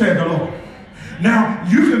 said the Lord. Now,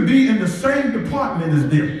 you can be in the same department as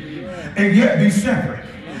them and yet be separate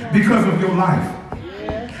because of your life,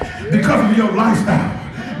 because of your lifestyle,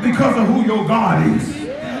 because of who your God is.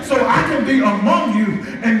 So I can be among you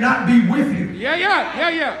and not be with you. Yeah.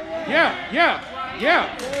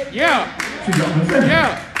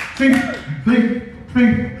 See,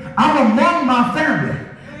 I'm among my family,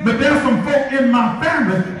 but there's some folk in my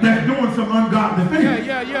family that's doing some ungodly things.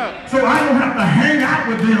 Yeah. So I don't have to hang out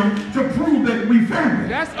with them to prove that we family.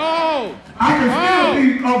 That's all. I can still be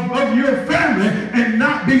of your family and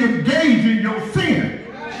not be engaged in your sin.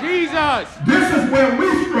 Jesus. This is where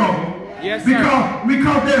we struggle. Yes, sir.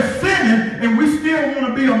 Because they're sinning and we still want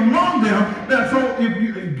to be among them. That's so if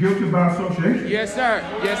you guilty by association. Yes, sir.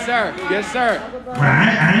 Well, I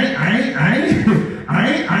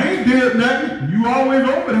ain't did nothing. You always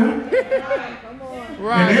over there.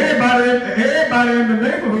 Right. And everybody in the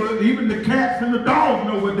neighborhood, even the cats and the dogs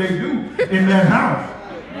know what they do in that house.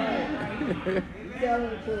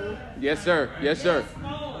 Yes, sir.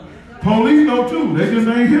 Police know too. They just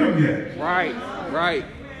ain't hit them yet. Right.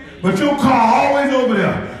 But your car always over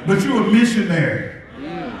there. But you're a missionary.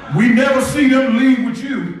 We never see them leave with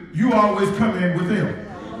you. You always come in with them.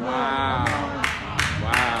 Wow.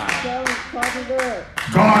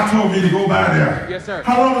 God told me to go by there. Yes, sir.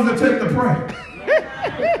 How long does it take to pray?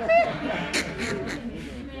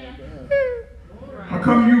 How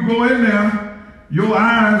come you go in there, your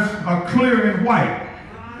eyes are clear and white.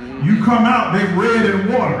 You come out, they're red and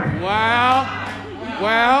watery. Wow.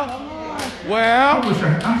 Well,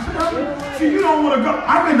 see, you don't want to go.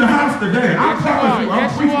 I'm in the house today. I promise you, I'm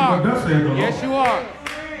preaching what thus says the Lord. Yes, you are.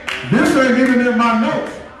 This ain't even in my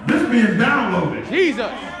notes. This being downloaded.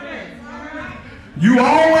 Jesus. You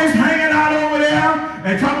always hanging out over there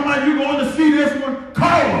and talking about you going to see this one.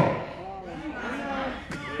 Call them.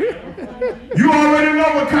 You already know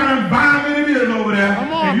what kind of environment it is over there.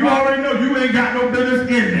 Come on, and you already know you ain't got no business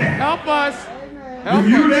in there. Help us. If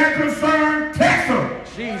you that concerned, text them.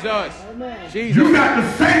 Jesus. Jesus. You got to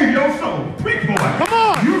save your soul. Preach, boy. Come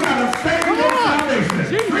on. You got to save your salvation.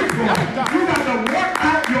 Jesus. Preach, boy. You got to work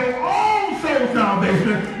out your own soul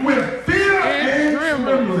salvation with fear and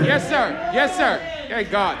trembling. Yes, sir. Yes, sir. Hey,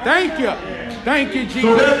 God. Thank you. Thank you, Jesus.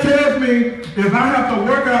 So that tells me if I have to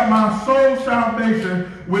work out my soul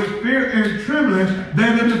salvation with fear and trembling,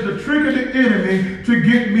 then it is the trick of the enemy to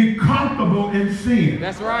get me comfortable in sin.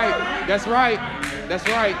 That's right. That's right. That's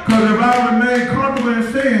right. Because if I remain comfortable in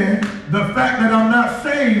sin, the fact that I'm not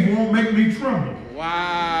saved won't make me tremble.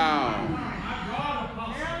 Wow.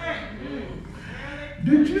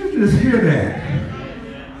 Did you just hear that?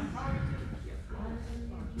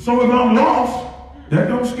 So if I'm lost, that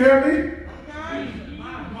don't scare me.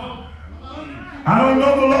 I don't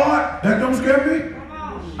know the Lord, that don't scare me.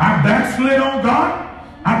 I backslid on God.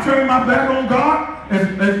 I turned my back on God.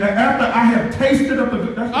 And after I have tasted of the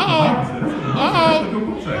good, that's what the Bible says. That's what the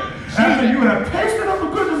book says. After you have tasted of the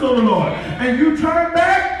goodness of the Lord and you turn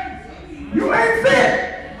back, you ain't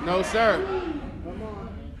fit. No, sir.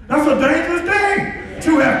 That's a dangerous thing.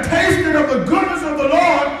 To have tasted of the goodness of the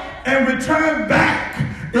Lord and return back.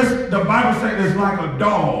 The Bible says it's like a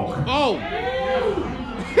dog. Oh.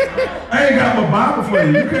 I ain't got no Bible for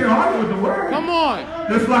you. You can't argue with the word. Come on.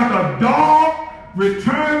 It's like a dog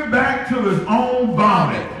returned back to his own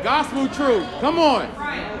vomit. Gospel truth. Come on.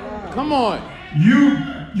 Come on. You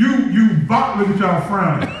vomit. Look at y'all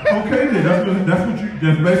frowning. Okay, then that's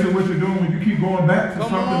basically what you're doing when you keep going back to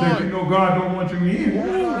something that you know God don't want you in.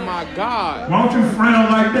 Oh my God. Why don't you frown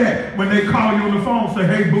like that when they call you on the phone and say,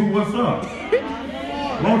 "Hey boo, what's up?"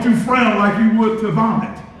 Why don't you frown like you would to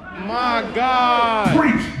vomit? My God.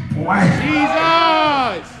 Preach, boy.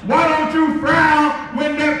 Jesus. Why don't you frown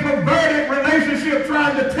when that perverted relationship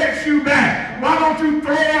trying to text you back? Why don't you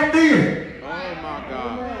throw up then? Oh my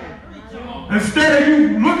God. Instead of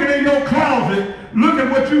you looking in your closet, look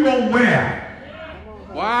at what you gonna wear.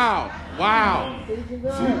 Wow. Wow. See,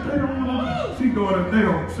 they don't want to see, daughter. They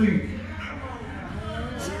don't see.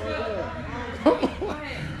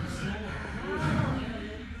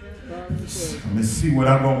 Let me see what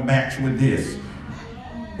I'm gonna match with this.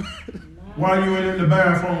 Why you ain't in the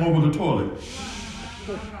bathroom over the toilet?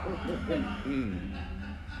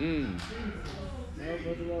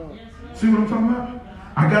 See what I'm talking about?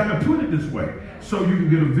 I got to put it this way so you can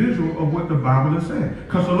get a visual of what the Bible is saying.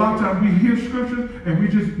 Because a lot of times we hear scriptures and we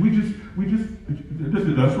just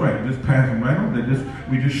that's right, just pass them right on.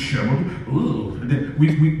 We just shove it. Ooh. And then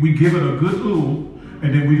we give it a good ooh,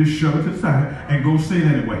 and then we just shove it to the side and go sin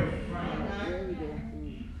anyway.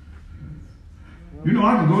 You know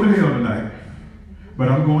I can go to hell tonight, but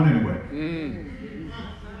I'm going anyway.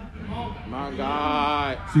 My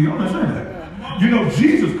God. See, y'all understand that? You know,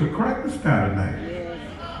 Jesus could crack the sky tonight.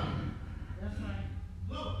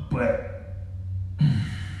 But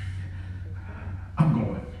I'm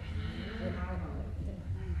going.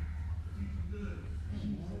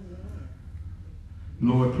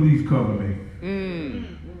 Lord, please cover me.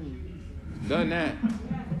 Done that.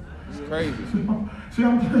 It's crazy. See,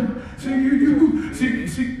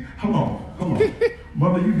 hold on.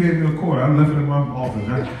 Mother, you gave me a quarter. I left it in my office.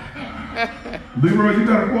 Leroy, you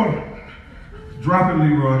got a quarter. Drop it,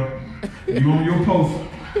 Leroy. You on your post.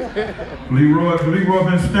 Leroy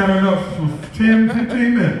been standing up for 10,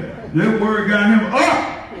 15 minutes. That word got him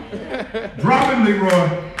up. Drop it, Leroy.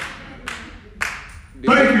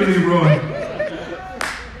 Thank you, Leroy.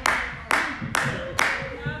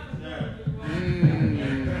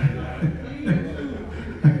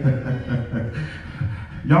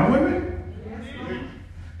 Y'all with me?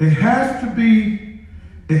 It has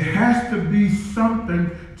to be something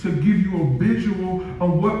to give you a visual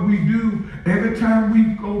of what we do every time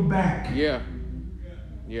we go back. Yeah.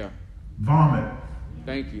 Vomit.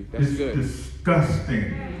 Thank you. That's good. It's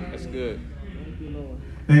disgusting. That's good.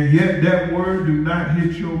 And yet that word do not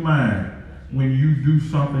hit your mind when you do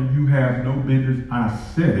something you have no business. I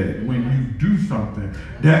said it. When you do something.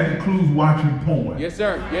 That includes watching porn. Yes,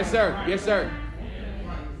 sir. Yes, sir. Yes, sir.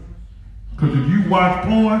 Because if you watch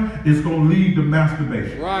porn, it's going to lead to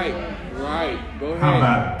masturbation. Right. Go ahead. How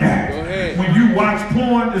about that? Go ahead. When you watch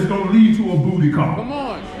porn, it's going to lead to a booty call. Come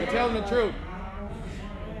on. You're telling the truth.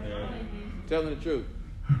 Telling the truth.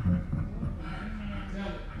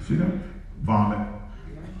 See that? Vomit.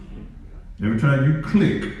 Every time you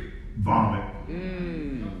click, vomit.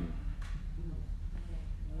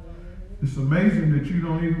 It's amazing that you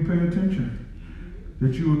don't even pay attention,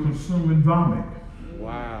 that you are consuming vomit.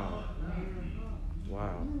 Wow.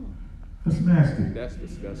 Wow. That's nasty. That's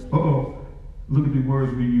disgusting. Uh-oh. Look at the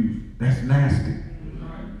words we use. That's nasty.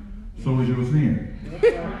 So is your sin.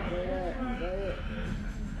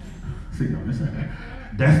 See, no,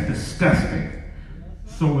 that's disgusting.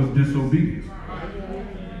 So is disobedience.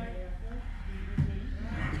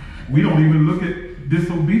 We don't even look at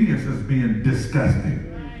disobedience as being disgusting.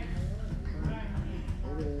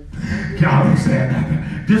 Y'all ain't saying nothing.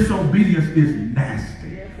 Disobedience is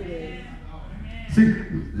nasty. See,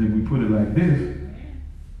 if we put it like this,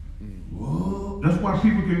 whoa, that's why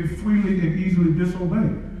people can freely and easily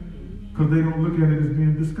disobey. Because they don't look at it as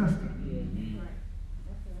being disgusting.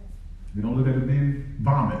 They don't look at it being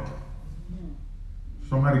vomit.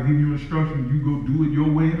 Somebody give you instruction, you go do it your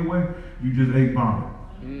way anyway, you just ate vomit.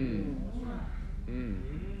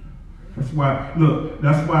 That's why, look,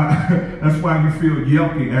 that's why you feel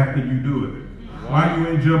yucky after you do it. Why you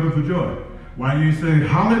ain't jumping for joy? Why you ain't saying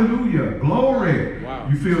hallelujah, glory? Wow.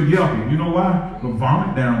 You feel yucky. You know why? The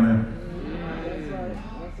vomit down there.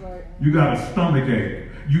 That's right. You got a stomach ache.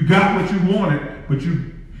 You got what you wanted, but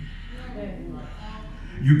you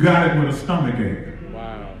got it with a stomach ache.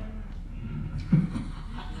 Wow.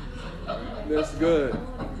 That's good.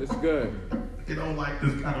 That's good. They don't like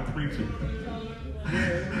this kind of preaching.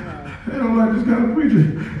 They don't like this kind of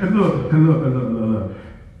preaching. And look.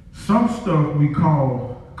 Some stuff we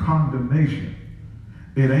call condemnation.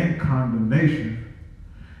 It ain't condemnation.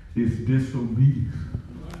 It's disobedience.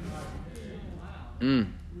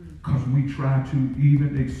 Because we try to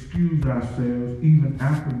even excuse ourselves even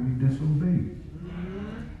after we disobey.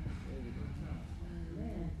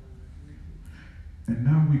 And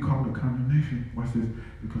now we call it condemnation. Watch this.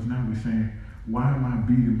 Because now we're saying, why am I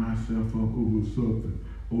beating myself up over something,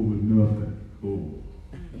 over nothing? Oh.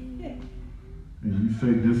 And you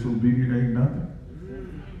say disobedient ain't nothing?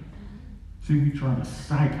 See, we try to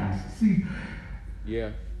psych ourselves. See,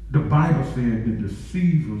 Yeah. the Bible said the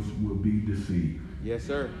deceivers will be deceived. Yes,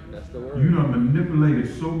 sir. That's the word. You done manipulated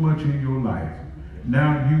so much in your life.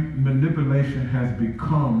 Now manipulation has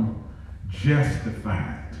become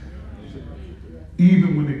justified.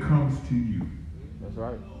 Even when it comes to you. That's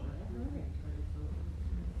right.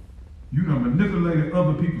 You done manipulated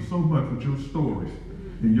other people so much with your stories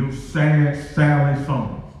and your sad, Sally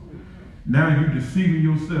songs. Now you deceiving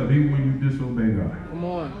yourself even when you disobey God. Come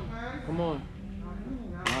on. Come on.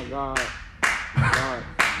 My God. My God.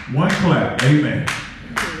 One clap. Amen.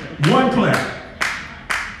 One clap.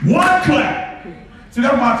 One clap. See,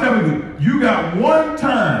 that's why I tell you, you got one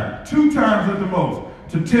time, 2 times at the most,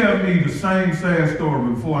 to tell me the same sad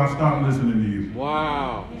story before I stop listening to you.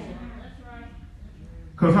 Wow.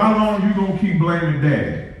 Because how long you going to keep blaming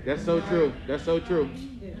daddy? That's so true. That's so true.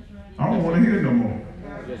 I don't want to hear it no more.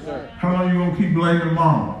 Yes, sir. How long you going to keep blaming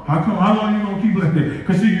mama? How long you going to keep blaming?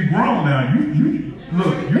 Because see, you grown now. You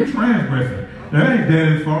look, you transgressing. That ain't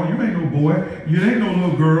daddy's fault. You ain't no boy. You ain't no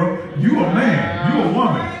little girl. You a man. You a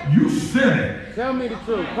woman. You sinning. Tell me the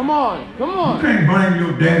truth. Come on. Come You on. can't blame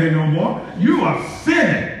your daddy no more. You are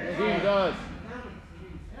sinning. Jesus.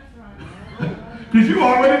 Because you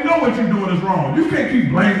already know what you're doing is wrong. You can't keep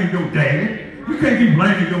blaming your daddy. You can't keep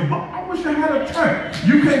blaming your mom. I wish I had a church.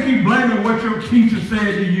 You can't keep blaming what your teacher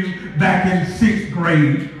said to you back in 6th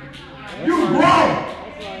grade. You grown.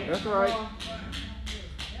 That's right.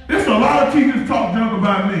 There's a lot of teachers talk junk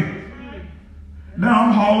about me. Now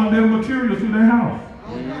I'm hauling their material to their house.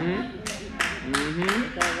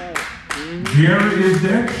 Jerry, is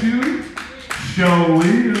that you? Sure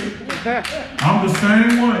is. I'm the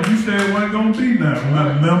same one. You said it wasn't going to be now.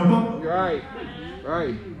 Remember? Right.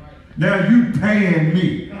 Right. Now you paying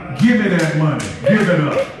me. Give me that money. Give it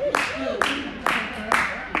up.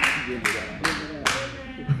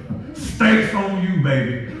 Steaks on you,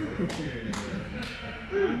 baby.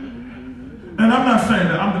 And I'm not saying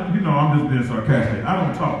that, I'm just being sarcastic. I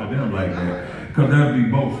don't talk to them like that because that'd be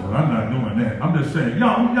boastful. I'm not doing that. I'm just saying,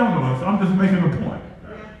 y'all know us. I'm just making a point.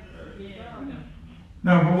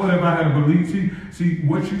 Now, but what if I had a belief? See,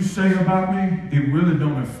 what you say about me, it really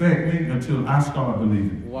don't affect me until I start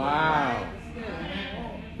believing. Wow.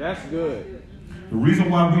 That's good. The reason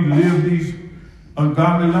why we live these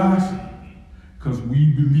ungodly lives, because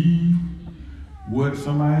we believe what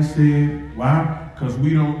somebody said. Why? Because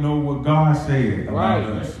we don't know what God said about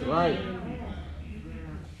us. Right.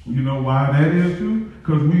 You know why that is too?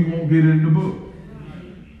 Because we won't get in the book.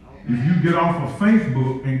 If you get off of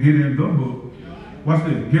Facebook and get in the book, Watch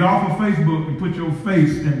this. Get off of Facebook and put your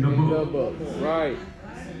face in the book. Right.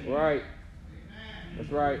 Right. That's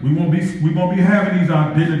right. We won't be having these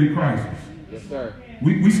identity crises. Yes, sir.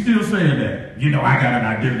 We still saying that. You know, I got an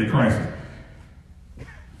identity crisis.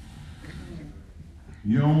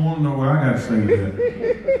 You don't want to know what I got to say to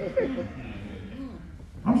that.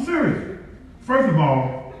 I'm serious. First of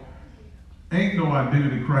all, ain't no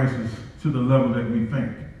identity crisis to the level that we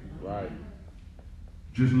think. Right.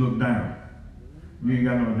 Just look down. You ain't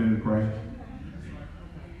got no identity crisis.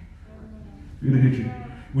 It'll hit you.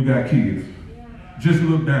 We got kids. Just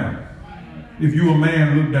look down. If you a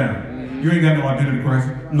man, look down. Mm-hmm. You ain't got no identity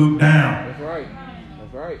crisis. Look down. That's right.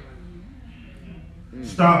 That's right.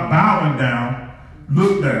 Stop bowing down.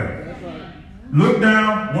 Look down. Look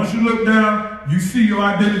down. Once you look down, you see your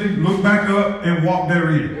identity. Look back up and walk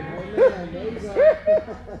therein.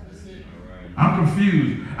 I'm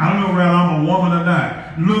confused. I don't know whether I'm a woman or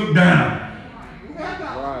not. Look down.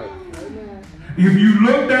 Right. If you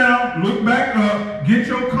look down, look back up, get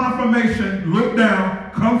your confirmation, look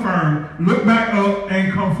down, confirm, look back up,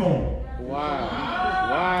 and conform. Wow.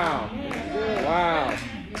 Wow. Wow.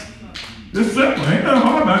 It's simple. Ain't nothing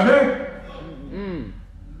hard about that.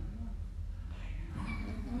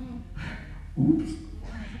 Oops.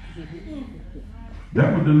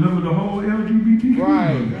 That would deliver the whole LGBT.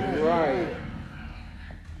 Right.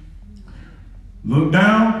 Look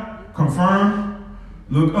down, confirm,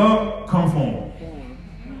 look up, conform.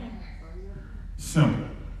 Simple.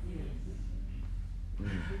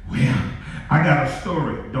 Well, I got a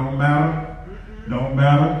story. Don't matter.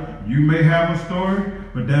 You may have a story,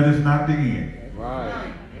 but that is not the end.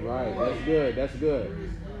 Right. That's good.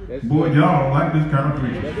 Boy, y'all don't like this kind of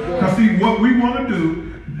preaching. Because see, what we want to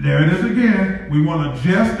do, there it is again, we want to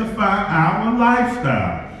justify our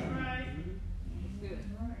lifestyle.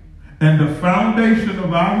 And the foundation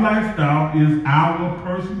of our lifestyle is our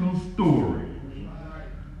personal story.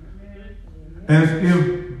 As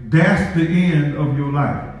if that's the end of your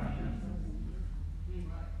life.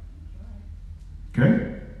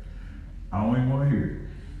 Okay? I don't even want to hear it.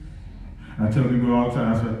 I tell people all the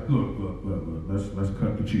time, I say, look, let's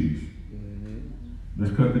cut the cheese.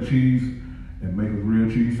 Let's cut the cheese and make a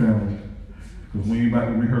grilled cheese sandwich. Because we ain't about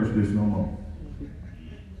to rehearse this no more.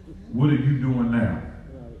 What are you doing now?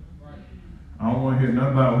 I don't want to hear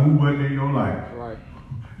nothing about who wasn't in your life. Right.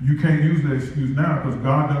 You can't use that excuse now because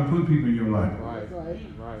God done put people in your life.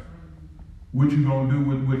 Right. What you gonna do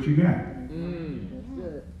with what you got?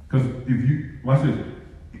 Because if you, watch this,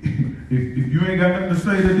 if you ain't got nothing to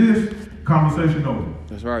say to this, conversation over.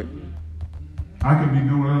 That's right. I could be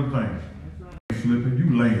doing other things. Slipping,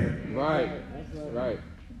 you laying. Right.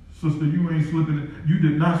 Sister, you ain't slipping. You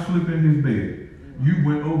did not slip in his bed. You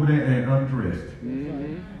went over there and undressed.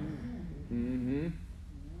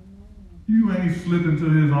 You ain't slipping to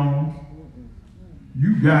his arms.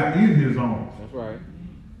 You got in his arms. That's right.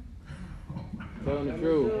 Telling the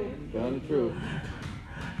truth.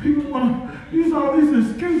 People want to use all these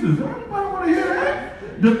excuses. Anybody want to hear that?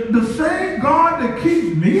 The same God that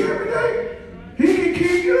keeps me every day, he can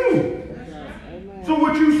keep you. So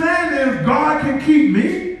what you saying is God can keep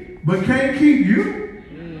me, but can't keep you?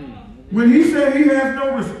 When he said he has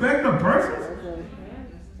no respect of persons?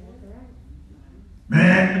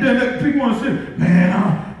 Man, then people want to say, man,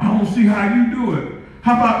 I don't see how you do it.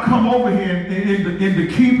 How about come over here in the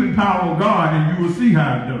keeping power of God and you will see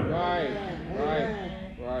how to do it. Right.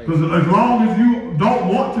 Because as long as you don't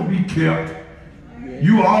want to be kept,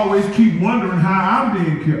 you always keep wondering how I'm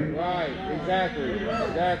being kept. Right,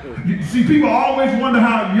 exactly. You see, people always wonder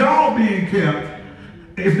how y'all being kept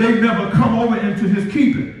if they never come over into his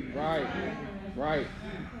keeping. Right.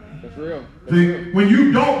 That's real. See, when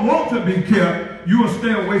you don't want to be kept, you will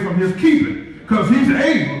stay away from his keeping because he's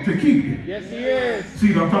able to keep you. Yes, he is.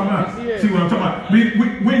 See what I'm talking about? Yes, he is. See what I'm talking about?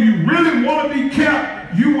 When you really want to be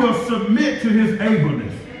kept, you will submit to his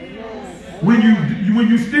ableness. When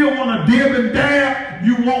you still want to dib and dab,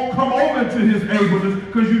 you won't come over to his ableness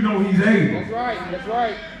because you know he's able. That's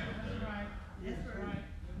right.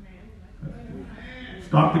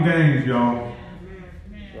 Stop the games, y'all.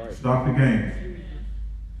 Right. Stop the games.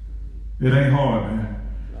 It ain't hard, man.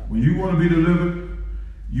 When you want to be delivered,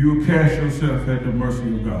 you will cast yourself at the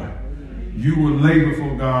mercy of God. You will labor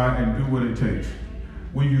for God and do what it takes.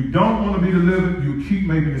 When you don't want to be delivered, you keep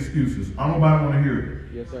making excuses. I don't nobody want to hear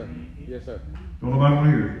it. Yes, sir. Don't nobody want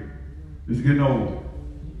to hear it. It's getting old.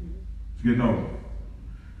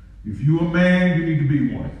 If you're a man, you need to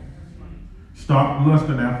be one. Stop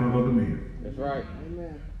lusting after other men. That's right.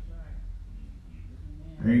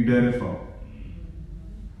 Ain't daddy's fault.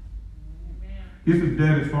 If it's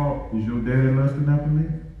daddy's fault, is your daddy lusting after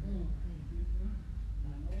men?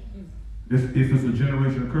 If it's a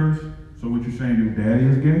generational curse, so what you saying, your daddy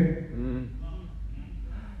is gay?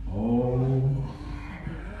 Oh,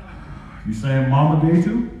 you saying mama gay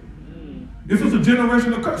too? If it's a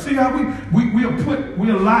generational curse, see how we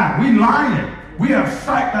lie. We lying. We have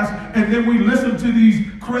sight, and then we listen to these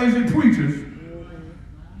crazy preachers.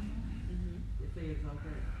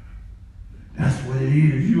 That's what it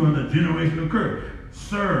is. You are the generational curse.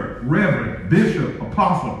 Sir, reverend, bishop,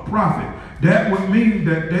 apostle, prophet. That would mean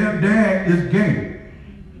that their dad is gay.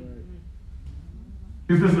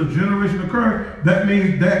 If it's a generational curse, that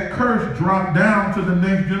means that curse dropped down to the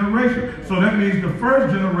next generation. So that means the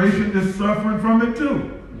first generation is suffering from it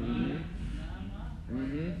too.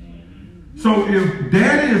 So if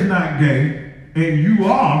daddy is not gay and you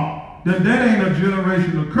are, then that ain't a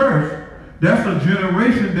generational curse. That's a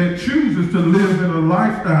generation that chooses to live in a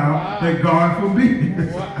lifestyle that God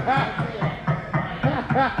forbids.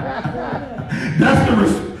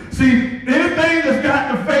 See, anything that's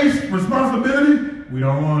got to face responsibility, we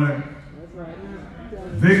don't want it.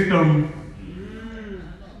 Victim.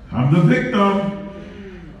 I'm the victim.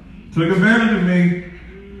 Took advantage of me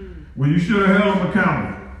when you should have held him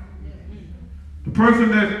accountable. The person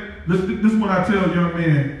that, this is what I tell young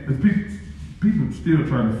men, is people still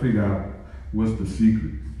trying to figure out what's the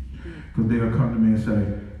secret. Because they'll come to me and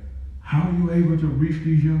say, how are you able to reach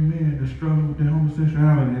these young men that struggle with their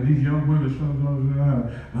homosexuality and these young women that struggle with homosexuality?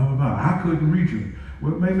 Blah, blah, blah. I couldn't reach them.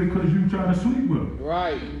 Well, maybe because you trying to sleep with them.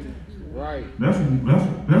 Right.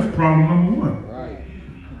 That's problem number one. Right.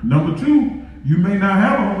 Number two, you may not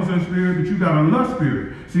have a homosexual spirit, but you got a lust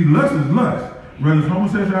spirit. See, lust is lust. Whether it's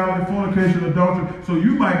homosexuality, fornication, adultery. So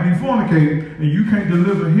you might be fornicating, and you can't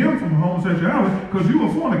deliver him from homosexuality because you a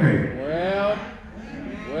fornicator.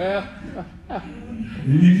 Well.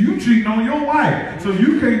 You cheating on your wife, so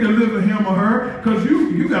you can't deliver him or her because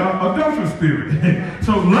you got an adulterous spirit.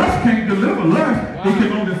 So lust can't deliver lust. Wow. It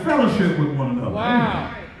can only fellowship with one another.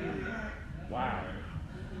 Wow.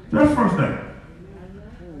 That's first thing.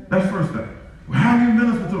 Well, how do you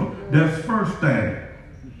minister to them? That's first thing.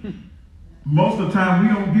 Most of the time, we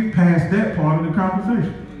don't get past that part of the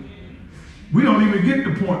conversation. We don't even get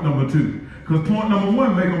to point number two. Because point number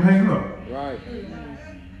one make them hang up. Right.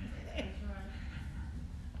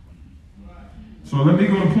 So let me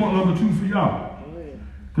go to point number two for y'all.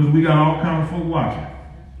 Because we got all kinds of folk watching.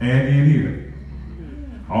 And in here.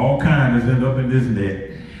 All kinds end up in this net.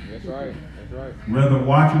 That's right. Whether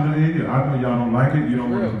watching or in here. I know y'all don't like it. You don't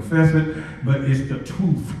want to confess it. But it's the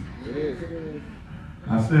truth. It is.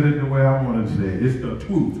 I said it the way I wanted to say it. It's the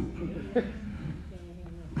truth.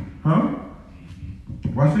 Huh?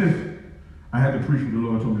 Watch this. I had to preach what the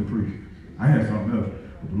Lord told me to preach. I had something else.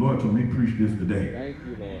 But the Lord told me to preach this today.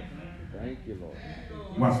 Thank you, Lord.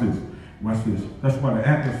 Watch this. That's why the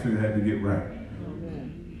atmosphere had to get right.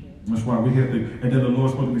 That's why we had to, and then the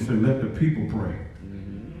Lord spoke to me and said, let the people pray.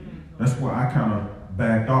 That's why I kind of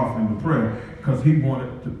backed off in the prayer, because he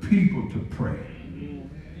wanted the people to pray.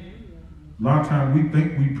 A lot of times we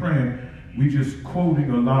think we praying, we just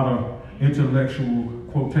quoting a lot of intellectual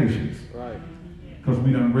quotations. Right. Because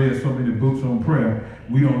we done read so many books on prayer,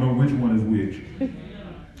 we don't know which one is which.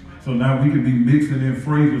 So now we can be mixing in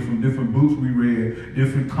phrases from different books we read,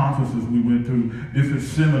 different conferences we went to, different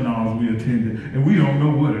seminars we attended, and we don't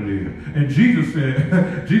know what it is. And Jesus said,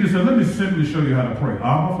 let me simply show you how to pray.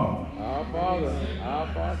 Our Father. Our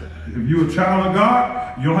Father. If you're a child of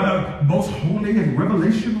God, you'll have most holy and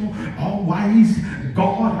revelational, all-wise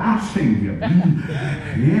God, our Savior.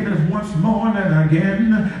 And once more and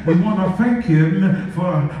again, we want to thank him for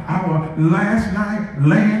our last night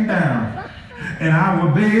laying down. And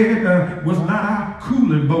our bed was not our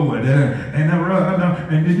cooling board. And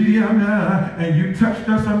you touched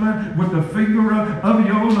us with the finger of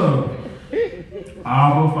your love.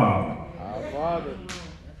 Our Father.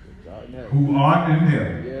 Who art in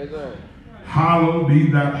heaven. Yes, hallowed be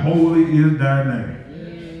thy, holy is thy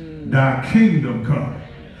name. Thy kingdom come.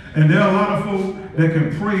 And there are a lot of folks that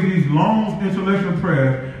can pray these long intellectual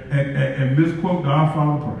prayers and misquote the Our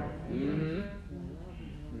Father prayer.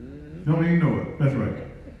 Don't even know it. That's right.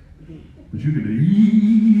 But you can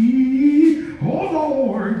do, oh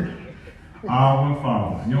Lord, our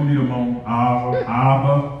Father. You don't need a moment. Our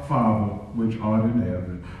Abba Father, which art in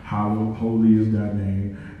heaven, hallowed, holy is thy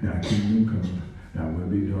name. Thy kingdom come. Thy will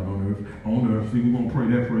be done on earth. On earth. See, we won't pray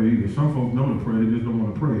that prayer either. Some folks know the prayer, they just don't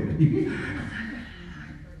want to pray it.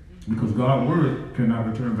 Because God's word cannot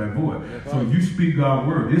return back void. So if you speak God's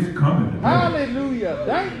word, it's coming to pass. Hallelujah.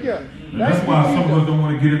 Thank you. And that's why some of us don't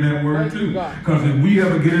want to get in that word too. Because if we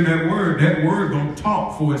ever get in that word going to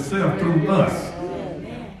talk for itself through us.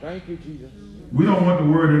 Thank you, Jesus. We don't want the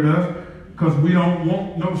word in us. because we don't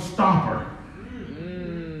want no stopper.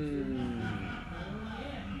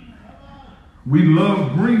 We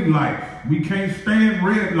love green lights. We can't stand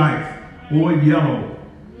red lights or yellow.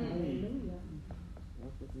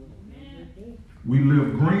 We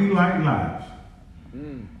live green light lives.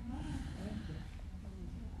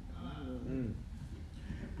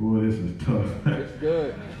 Boy, this is tough. It's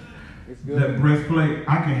good. It's good. That breastplate,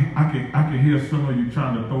 I can hear some of you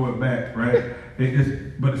trying to throw it back, right?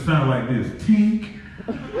 But it sounds like this. Tink.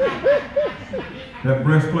 That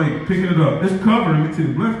breastplate, picking it up. It's covering me. See,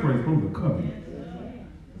 the breastplate is supposed to cover you.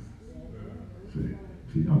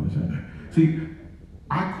 See, understand that. See,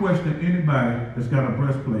 I question anybody that's got a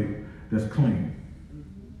breastplate that's clean.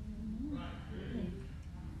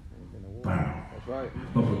 Bow. That's right.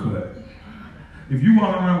 Uppercut. If you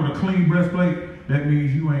walk around with a clean breastplate, that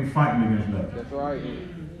means you ain't fighting against nothing. That's right.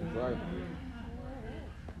 That's right.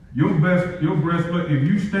 Your breastplate, if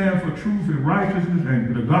you stand for truth and righteousness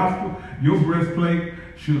and the gospel, your breastplate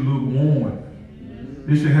should look worn.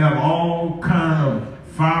 It should have all kind of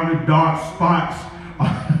fiery dark spots.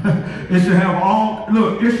 It should have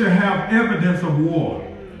it should have evidence of war.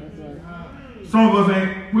 Some of us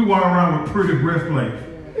we walk around with pretty breastplates.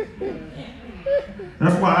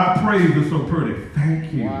 That's why our praise is so pretty.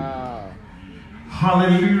 Thank you. Wow.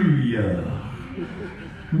 Hallelujah.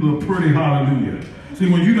 A little pretty hallelujah. See,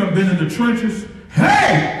 when you done been in the trenches,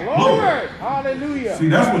 hey! Lord! Hallelujah. See,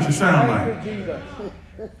 that's what you sound Thank like. you, Jesus.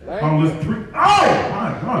 All this oh, my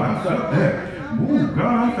God, I felt that. Oh,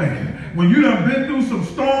 God, I thank you. When you done been through some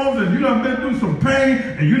storms and you done been through some pain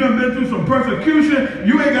and you done been through some persecution,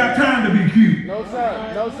 you ain't got time to be cute. No,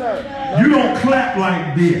 sir. No, sir. No, you don't clap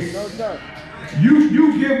like this. No, sir.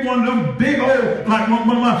 You give one of them big old, like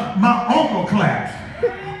my uncle claps.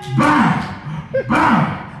 Bow,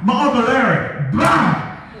 bow. My Uncle Larry,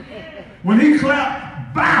 bow. When he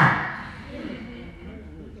clapped, bow.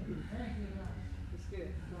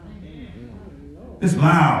 It's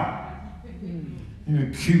loud. You're a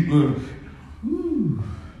cute little, ooh.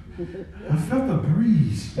 I felt the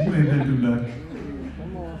breeze. You ain't been through nothing.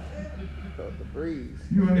 Come on. Felt the breeze.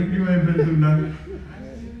 You ain't been through nothing.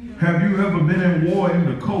 Have you ever been in war in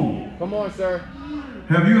the cold? Come on, sir.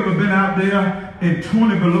 Have you ever been out there in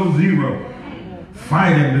 20 below zero?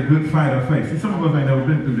 Fighting the good fight of faith. See, some of us ain't never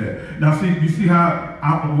been through that. Now, see, you see how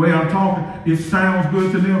the way I'm talking, it sounds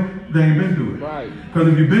good to them. They ain't been through it. Right. Because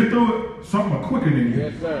if you've been through it, something are quicker than you.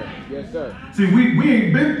 Yes, sir. Yes, sir. See, we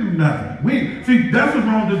ain't been through nothing. See, that's what's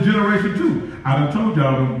wrong with this generation too. I done told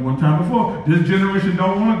y'all one time before. This generation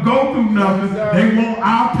don't want to go through nothing. Yes, they want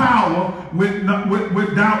our power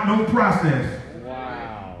without no process.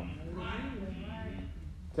 Wow.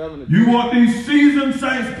 Telling the You truth. want these seasoned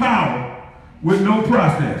saints' power with no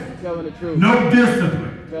process. Telling the truth. No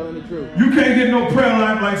discipline. Telling the truth. You can't get no prayer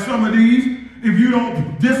life like some of these if you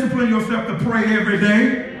don't discipline yourself to pray every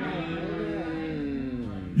day.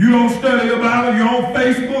 You don't study your Bible. You're on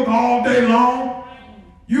Facebook all day long.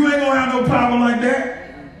 You ain't going to have no power like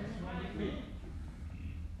that.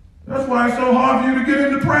 That's why it's so hard for you to get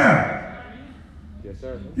into prayer. Yes,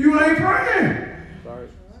 sir. You ain't praying. Sorry.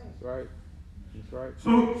 That's right. That's right.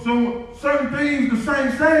 So certain things the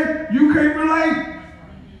saints say, you can't relate.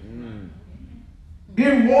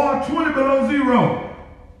 In war, 20 below zero.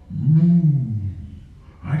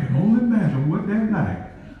 I can only imagine what that like.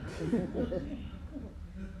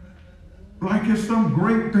 Like it's some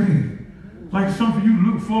great thing. Like something you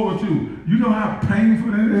look forward to. You know how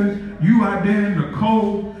painful that is? You out there in the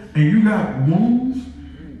cold and you got wounds.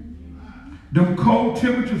 Them cold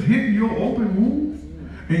temperatures hitting your open wounds.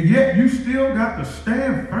 And yet you still got to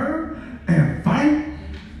stand firm and fight.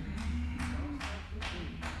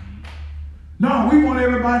 No, we want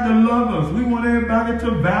everybody to love us. We want everybody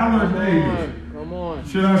to validate us. Come on.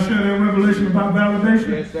 Should I share that revelation about validation?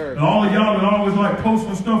 Yes, sir. And all of y'all that always like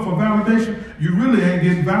posting stuff for validation, you really ain't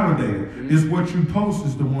getting validated. It's what you post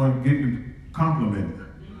is the one getting complimented.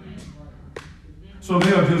 So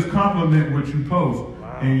they'll just compliment what you post,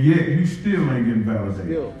 and yet you still ain't getting validated.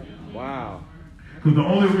 Still. Wow. Because the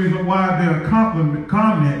only reason why they're commenting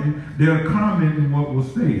what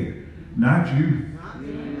was said, not you.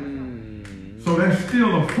 So that's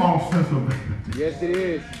still a false sense of validation. Yes, it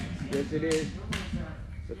is. Yes, it is.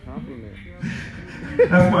 It's a compliment.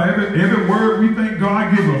 That's why every word we think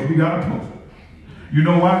God gives us, we got to post it. You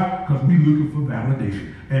know why? Because we looking for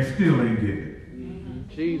validation and still ain't getting it.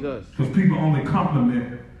 Jesus. Because people only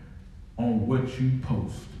compliment on what you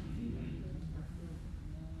post.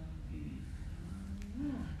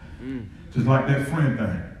 Just like that friend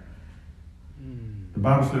thing. The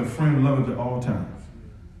Bible says a friend loveth at all times.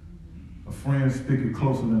 A friend sticketh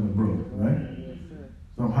closer than a brother, right?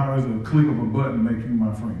 Somehow it's a click of a button make you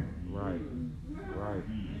my friend. Right.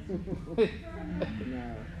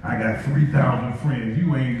 I got 3,000 friends.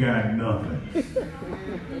 You ain't got nothing.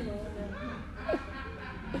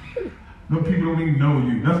 No, people don't even know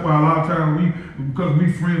you. That's why a lot of times because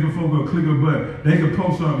we friends with folks, will click a button. They can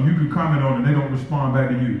post something, you can comment on it, and they don't respond back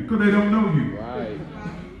to you because they don't know you. Right.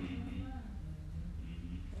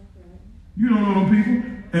 You don't know them people.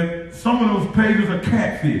 And some of those pages are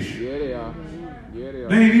catfish. Yeah, they are.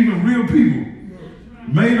 They ain't even real people.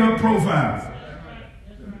 Made up profiles.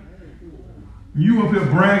 You up here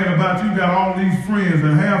bragging about you got all these friends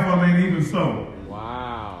and half of them ain't even so.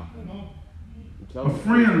 Wow. A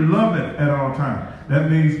friend love it at all times. That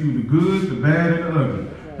means through the good, the bad, and the ugly.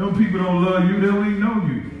 Those people don't love you, they don't even know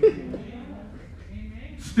you.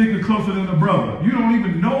 Sticking closer than a brother. You don't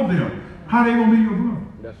even know them. How they gonna be your brother?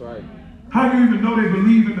 That's right. How do you even know they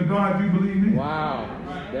believe in the God you believe in? Wow.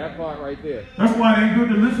 That part right there. That's why it ain't good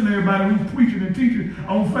to listen to everybody who's preaching and teaching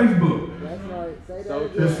on Facebook. That's right. Say So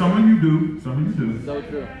that. true. Some of you do. Some of you do. So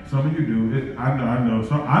true. Some of you do. I know.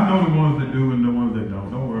 So I know the ones that do and the ones that don't.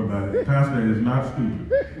 Don't worry about it. Pastor is not stupid.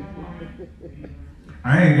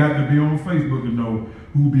 I ain't got to be on Facebook to know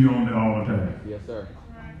who be on there all the time. Yes, sir.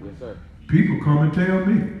 Yes, sir. People come and tell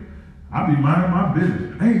me. I be minding my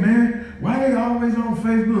business. Hey, man, why they always on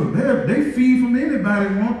Facebook? They feed from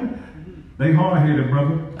anybody want it. They hard-headed,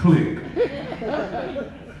 brother. Click.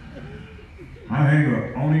 I hang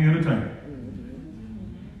up. Only entertain.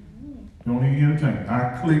 Don't even entertain.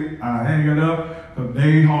 I click. I hang it up because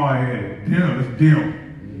they hard-headed. It's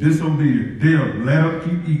them. Disobedient. Them. Let them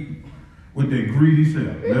keep eating with their greedy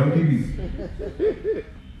self. Let them keep eating.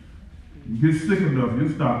 You get sick enough, you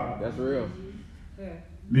stop. That's real.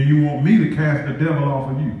 Then you want me to cast the devil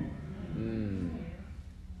off of you.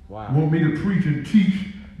 Wow. You want me to preach and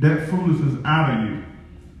teach that foolishness out of you.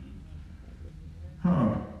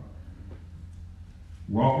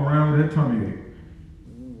 Walk around with that tummy ache.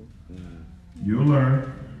 You'll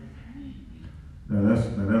learn. Now that's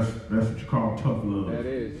what you call tough love. That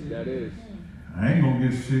is. I ain't gonna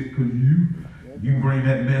get sick because you bring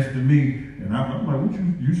that mess to me, and I'm like, what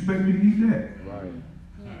you expect me to eat that?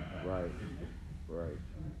 Right.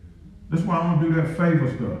 That's why I'm gonna do that favor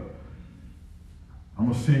stuff. I'm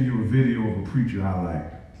gonna send you a video of a preacher I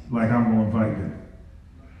like I'm gonna invite them.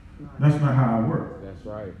 That's not how I work. That's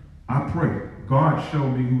right. I pray. God show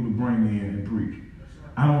me who to bring in and preach.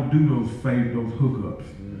 I don't do those hookups.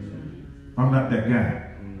 I'm not that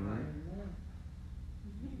guy.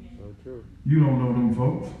 So true. You don't know them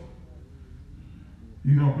folks.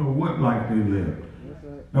 You don't know what life they live.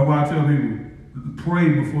 That's why I tell people, pray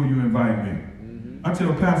before you invite me. I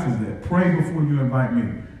tell pastors that. Pray before you invite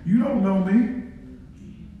me. You don't know me.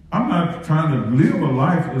 I'm not trying to live a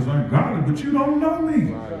life that's ungodly, but you don't know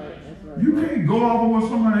me. Right. You can't go off of what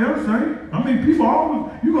somebody else say. I mean, you can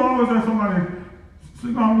always have somebody,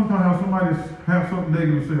 you're always going to have somebody have something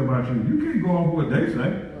negative to say about you. You can't go off of what they say.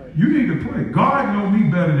 You need to pray. God knows me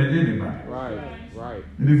better than anybody. Right.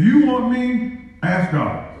 And if you want me, ask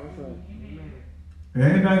God.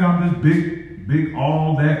 Anything I'm this big,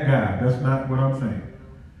 all that guy. That's not what I'm saying.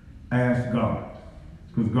 Ask God.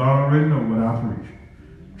 Because God already knows what I preach.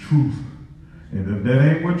 Truth. And if that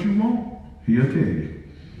ain't what you want, he'll tell you.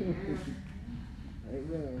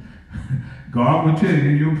 Amen. God will tell you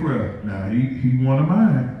in your prayer. Now, he one of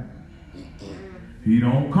mine. He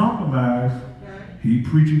don't compromise. He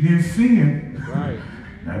preach against sin. Right.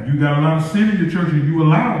 Now, if you got a lot of sin in your church and you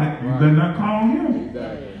allowed it, you better not call him.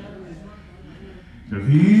 Exactly. Because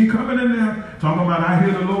he ain't coming in there talking about, I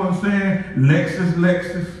hear the Lord saying,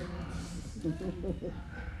 Lexus.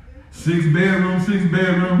 6 bedroom.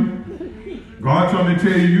 God told me to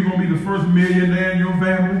tell you, you're going to be the first millionaire in your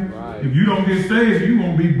family. Right. If you don't get saved, you're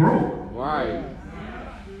going to be broke. Right.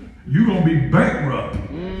 You're going to be bankrupt.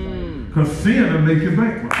 Because sin will make you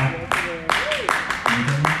bankrupt.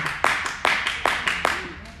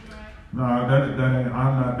 No, I'm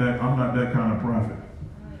not that kind of prophet.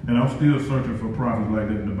 And I'm still searching for prophets like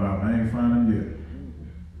that in the Bible. I ain't found them yet.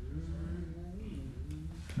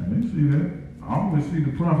 I didn't see that. I always see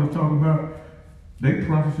the prophets talk about their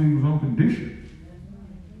prophecy was on condition.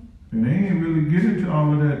 And they ain't really get into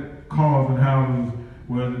all of that cars and houses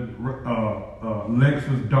with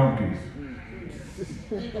Lexus donkeys.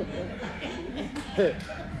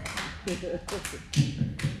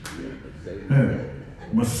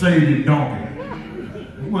 Mercedes donkey.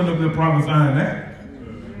 Who wasn't up there prophesying that?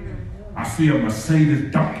 I see a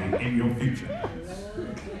Mercedes donkey in your future.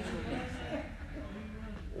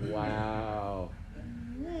 Wow.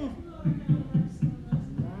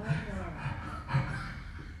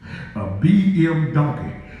 A BM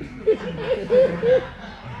donkey.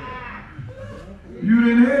 You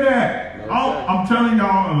didn't hear that. No, I'm telling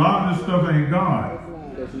y'all, a lot of this stuff ain't God.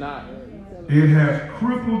 It's not. It has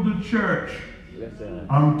crippled the church. Yes, sir.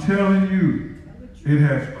 I'm telling you, it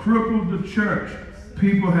has crippled the church.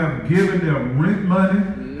 People have given their rent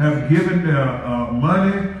money, have given their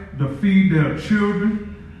money to feed their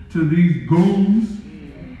children to these goons.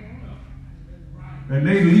 And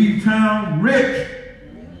they leave town rich.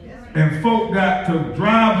 And folk got to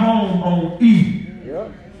drive home on E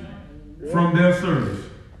from their service.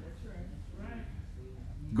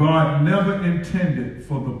 God never intended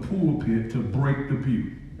for the pulpit to break the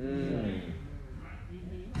pew.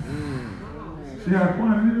 See how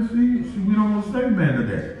quiet it is? See, we don't want to say man to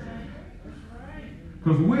that.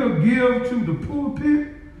 Because we'll give to the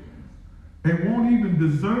pulpit and won't even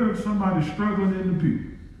deserve somebody struggling in the pew.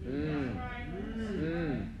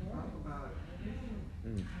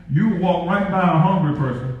 You walk right by a hungry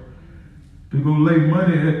person to go lay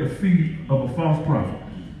money at the feet of a false prophet.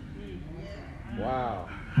 Wow.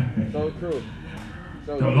 So true.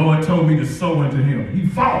 So the Lord told me to sow into him. He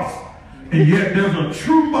false. And yet there's a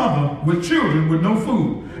true mother with children with no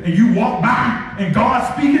food. And you walk by and God's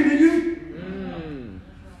speaking to you?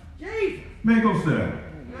 Man, go sit down.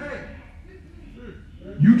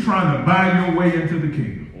 You trying to buy your way into the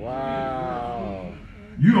kingdom. Wow.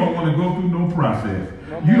 You don't want to go through no process.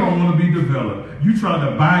 You don't want to be developed. You trying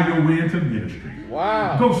to buy your way into ministry.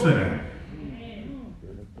 Wow. Go sit down.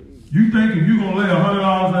 You think if you're going to lay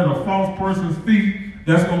 $100 at a false person's feet,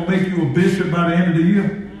 that's going to make you a bishop by the end of the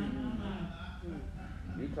year?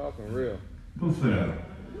 You talking real. Go sit down.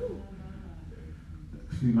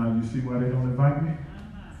 See, now you see why they don't invite me?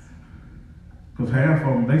 Because half of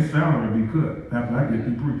them, they salary be cut after I get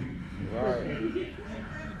through preaching. Right.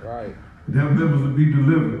 Right. Their members will be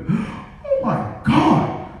delivered. Oh my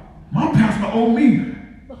God! My pastor owed me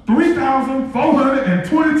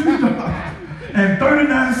 $3,422.39,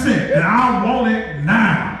 and I want it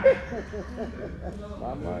now.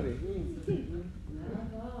 My money.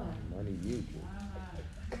 Money you.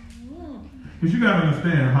 Because you got to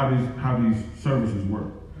understand how these services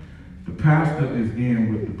work. The pastor is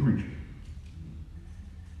in with the preacher.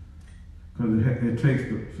 Because it takes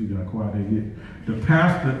the, see how quiet they get. The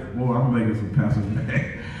pastor, boy, I'm making some pastors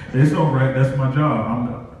mad. It's all right, that's my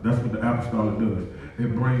job. That's what the apostolic does.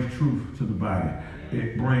 It brings truth to the body.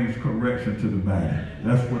 It brings correction to the body.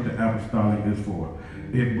 That's what the apostolic is for.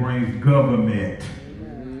 It brings government,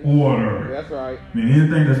 order. That's right. I mean,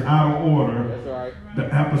 anything that's out of order, that's right. The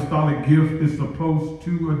apostolic gift is supposed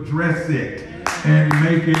to address it and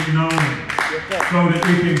make it known so that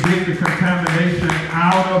it can get the contamination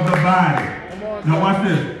out of the body. Now watch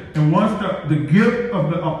this. And once the gift of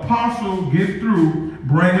the apostle gets through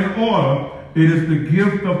bringing order, it is the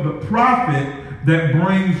gift of the prophet that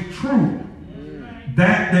brings truth.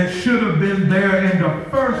 That should have been there in the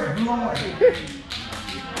first glory.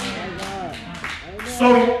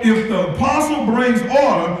 So if the apostle brings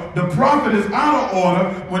order, the prophet is out of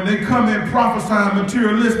order when they come in prophesying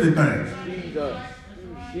materialistic things.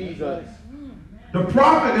 Jesus. The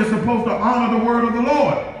prophet is supposed to honor the word of the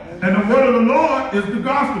Lord. And the word of the Lord is the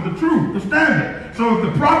gospel, the truth, the standard. So if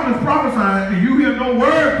the prophet is prophesying and you hear no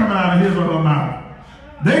word come out of his or her mouth,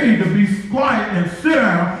 they need to be quiet and sit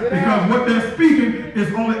down because what they're speaking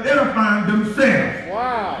is only edifying themselves.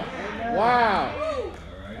 Wow. Wow.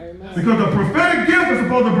 Because the prophetic gift is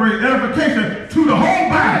supposed to bring edification to the whole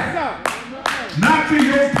body. Yes, not to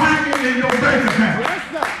your pocket and your bank account.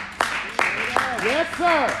 Yes,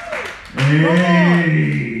 sir.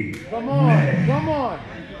 Hey. Come on. Come on.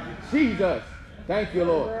 Jesus. Thank you,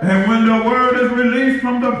 Lord. And when the word is released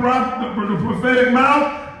from the prophetic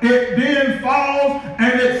mouth, it then falls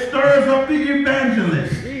and it stirs up the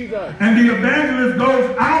evangelist. Jesus. And the evangelist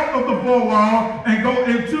goes out of the four wall and go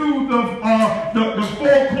into the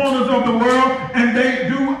four corners of the world, and they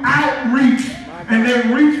do outreach. And they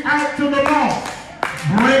reach out to the lost,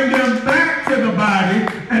 bring them back to the body,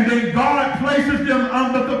 and then God places them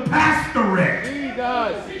under the pastorate.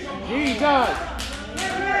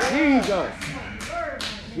 Jesus.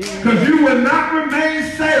 Because you will not remain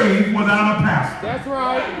saved without a pastor. That's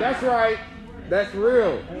right. That's right. That's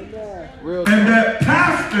real. Real. And that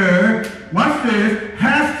pastor, watch this,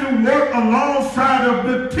 has to work alongside of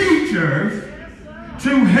the teachers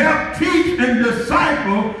to help teach and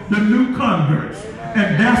disciple the new converts.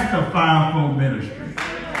 And that's the fivefold ministry.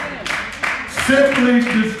 Simply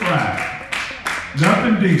described.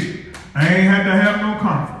 Nothing deep. I ain't had to have no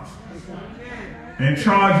conference. And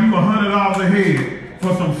charge you $100 a head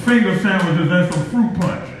for some finger sandwiches and some fruit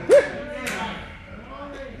punch.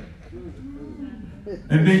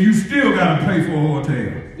 And then you still got to pay for a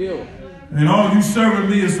hotel. Still. And all you serving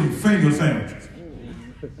me is some finger sandwiches.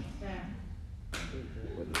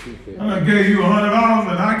 I gave you $100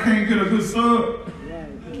 and I can't get a good sub.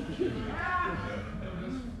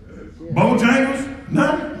 Bojangles?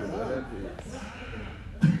 Nothing.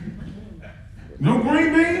 No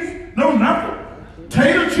green beans? No nothing.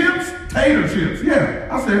 Tater chips? Tater chips. Yeah,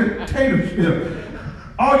 I said it. Tater chips.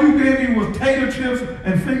 All you gave me was tater chips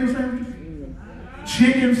and finger sandwiches.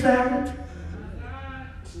 Chicken salad.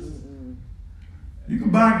 You can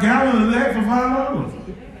buy a gallon of that for $5.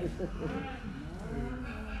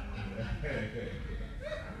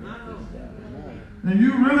 And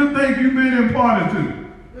you really think you've been imparted to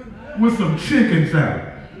with some chicken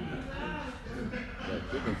salad? That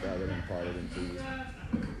chicken salad imparted into you.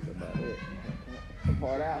 That's about it.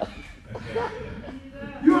 Part out.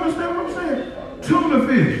 You understand what I'm saying? Tuna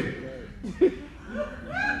fish.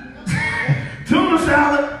 Tuna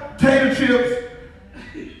salad, tater chips,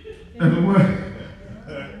 and the what?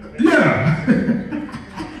 Yeah.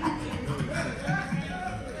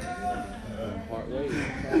 Part ways.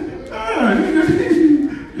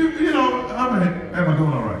 You know, am I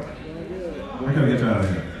doing all right? I gotta get you out of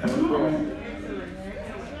here. Am I doing all right?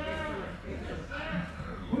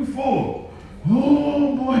 We're full.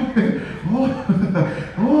 Oh boy.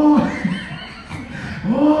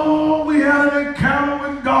 Oh, we had an encounter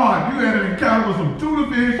with God. You had an encounter with some tuna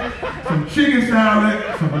fish, some chicken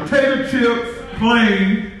salad, some potato chips,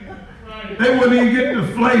 plain. They wouldn't even get the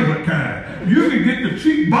flavored kind. You could get the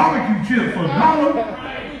cheap barbecue chips for $1.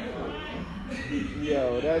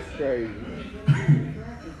 Yo, that's crazy.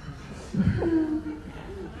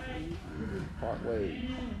 Part ways.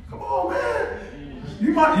 Come on, man.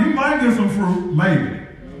 You might get some fruit, maybe.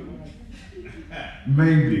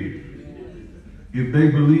 Maybe. If they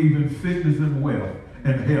believe in fitness and wealth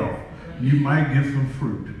and health, you might get some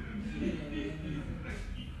fruit.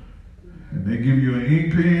 And they give you an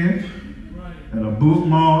ink pen and a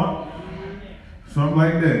bookmark, something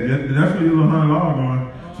like that. That's where your little $100 going.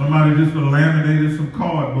 Somebody just laminated some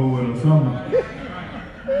cardboard or something.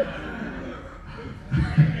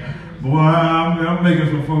 Boy, I'm making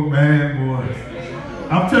some folk mad, boy.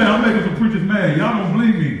 I'm telling you, I'm making some preachers mad. Y'all don't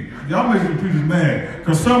believe me. Y'all making some preachers mad.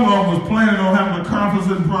 Because some of them was planning on having a conference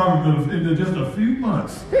in Providence in just a few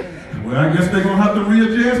months. Well, I guess they're going to have to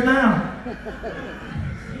readjust now.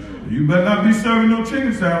 You better not be serving no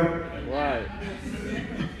chicken salad. Right.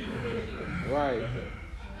 Right.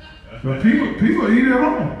 But people eat at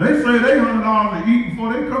home. They say they $100 to eat before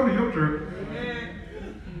they come to your church.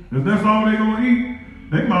 If that's all they're going to eat,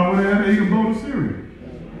 they might well have to eat a bowl of cereal.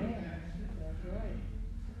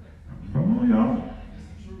 Come on, y'all.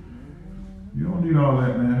 You don't need all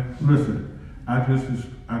that, man. Listen, I just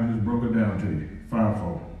broke it down to you.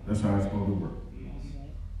 Fivefold. That's how it's supposed to work.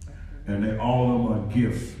 And they all of them are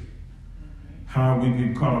gifts. How we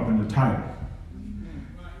get caught up in the title.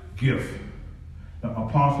 Gift. The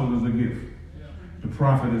apostle is a gift. The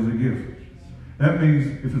prophet is a gift. That means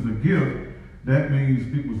if it's a gift, that means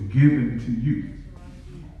it was given to you.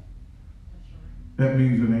 That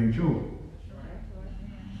means it ain't yours.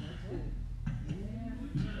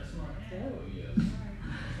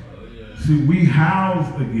 See, we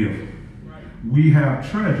house a gift. We have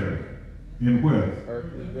treasure in where?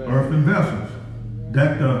 Earthen vessels.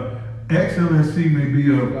 That the excellency may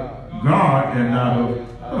be of God and not of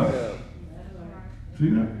us. See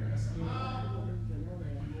that?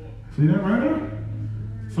 See that right there?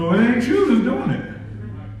 So it ain't you that's doing it.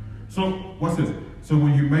 So what's this? So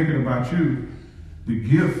when you make it about you, the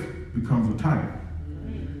gift becomes a title.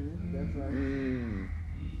 That's right.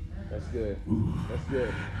 That's good. Ooh. That's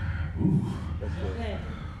good. Ooh. That's good.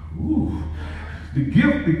 Ooh. The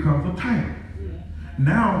gift becomes a title.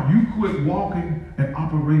 Now you quit walking and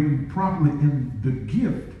operating properly in the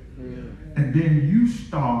gift, and then you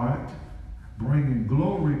start bringing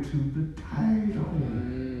glory to the title.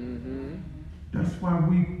 That's why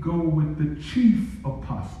we go with the chief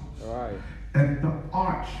apostles, right, and the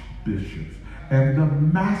archbishops and the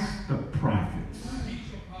master prophets.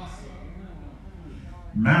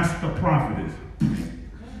 Master prophetess.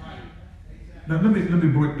 Now let me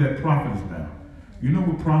break that prophetess down. You know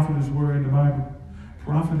what prophetess were in the Bible?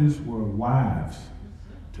 Prophetess were wives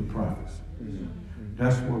to prophets.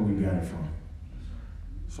 That's where we got it from.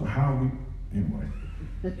 So how we, anyway.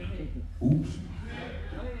 Oops.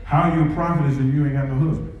 How you a prophetess and you ain't got no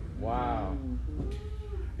husband? Wow.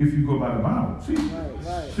 If you go by the Bible. See?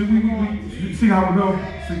 Right. See, we see how we go?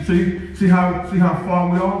 See how far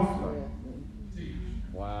we off?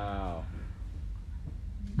 Wow.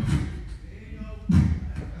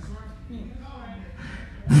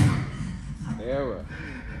 Error.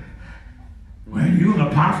 Well, you an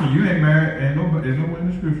apostle, you ain't married, and there's nowhere in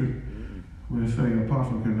the scripture where it say an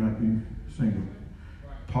apostle cannot be single.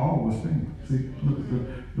 Paul was single. See, look at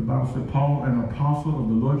the Bible said Paul, an apostle of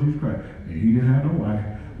the Lord Jesus Christ. And he didn't have no wife.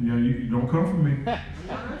 You know, you don't come for me.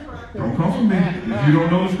 Don't come for me. If you don't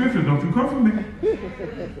know the scripture, don't you come for me.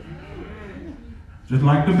 Just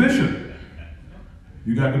like the bishop.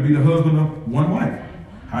 You got to be the husband of one wife.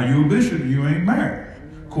 How you a bishop? You ain't married,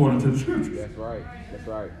 according to the scriptures. That's right. That's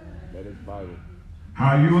right. That is Bible.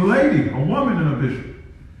 How you a lady, a woman and a bishop.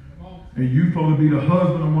 And you supposed to be the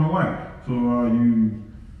husband of one wife. So are you...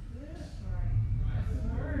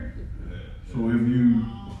 So if you...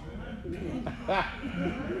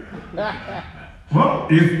 Well,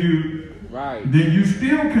 if you... Right. Then you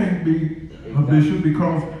still can't be a bishop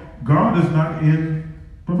because God is not in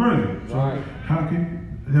perversion. So right. How can you...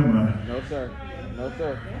 Never mind. No, sir. No,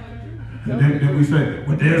 sir. And then we say,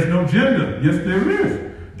 well, there's no gender. Yes, there is.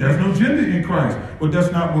 There's no gender in Christ. But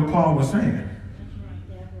that's not what Paul was saying.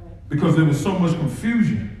 Because there was so much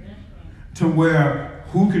confusion to where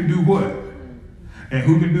who can do what and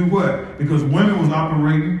who can do what. Because women was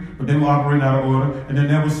operating, but they were operating out of order. And then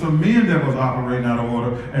there was some men that was operating out of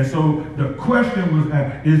order. And so the question was,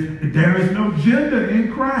 there is no gender in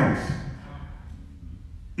Christ.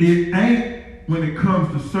 It ain't when it comes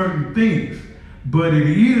to certain things, but it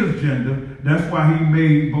is gender. That's why he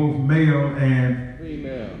made both male and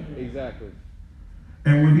female. Exactly.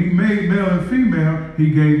 And when he made male and female, he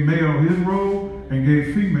gave male his role and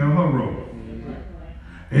gave female her role. Mm-hmm.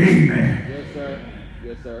 Amen. Yes, sir.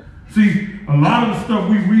 Yes, sir. See, a lot of the stuff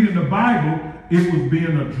we read in the Bible, it was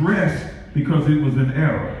being addressed because it was an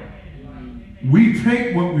error. We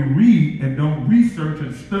take what we read and don't research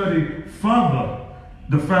and study further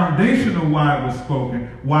the foundation of why it was spoken,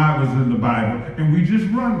 why it was in the Bible, and we just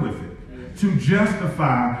run with it to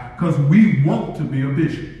justify because we want to be a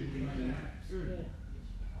bishop.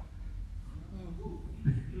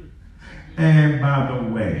 And by the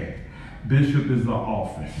way, bishop is an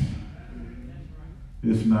office.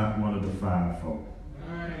 It's not one of the fivefold.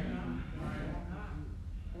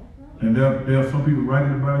 And there are some people right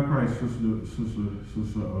in the body of Christ,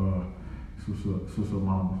 Sister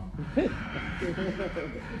Mama. I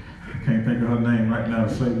can't think of her name right now to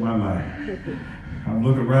save my life. I'm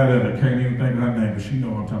looking right at her, can't even think of her name, but she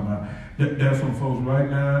knows what I'm talking about. There's some folks right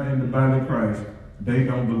now in the body of Christ, they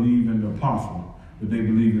don't believe in the apostle, but they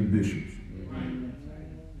believe in bishops.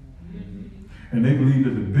 And they believe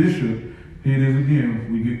that the bishop, here it is again,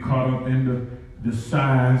 we get caught up in the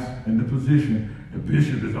size and the position. The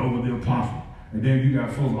bishop is over the apostle. And then you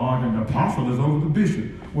got folks arguing the apostle is over the bishop.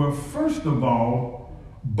 Well, first of all,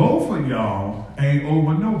 both of y'all ain't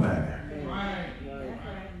over nobody.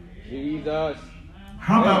 Jesus.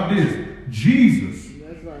 How about this? Jesus,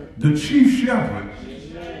 the chief shepherd,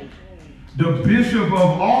 the bishop of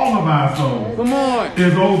all of our souls, come on,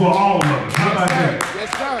 is over all of us. How about that?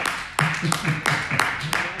 Yes, sir.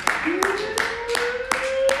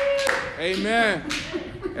 Amen.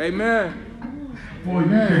 Amen. Boy, you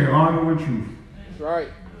can't argue with truth. That's right.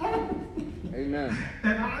 Amen.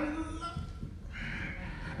 And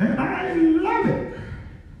I love it.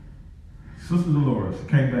 Sister Dolores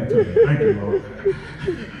came back to me. Thank you, Lord.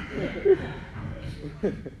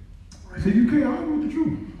 I said, you can't argue with the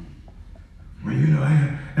truth. Well, you know,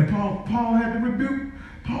 and Paul had to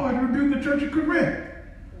rebuke the church of Corinth.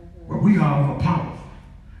 Well, we are of Apollos,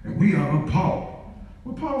 and we are of Paul.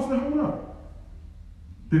 Well, Paul said, hold up.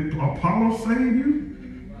 Did Apollos save you?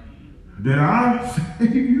 Did I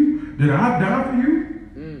save you? Did I die for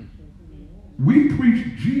you? We preach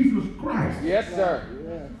Jesus Christ. Yes, sir.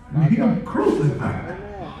 Him crucified.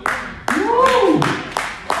 Woo!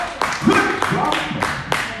 Good God.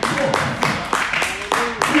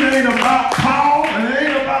 It ain't about Paul, and it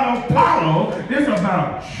ain't about Apollo. It's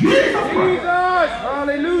about Jesus Christ. Jesus!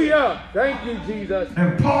 Hallelujah! Thank you, Jesus.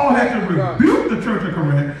 And Paul had to rebuke the church of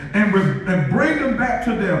Corinth and bring them back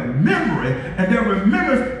to their memory and their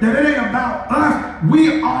remembrance that it ain't about us.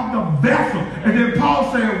 We are the vessel. And then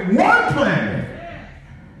Paul said, one planet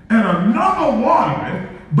and another water,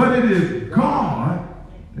 but it is God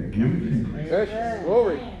that gives the increase. Yes,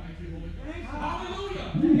 glory.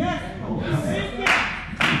 Hallelujah.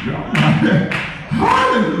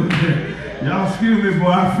 Y'all excuse me,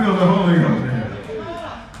 boy. I feel the Holy Ghost.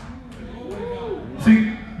 See,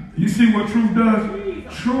 you see what truth does?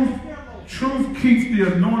 Truth keeps the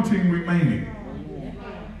anointing remaining.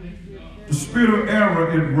 The spirit of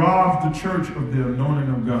error, it robs the church of the anointing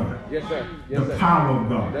of God. Yes, sir. Yes, the sir. power of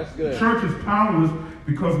God. That's good. The church is powerless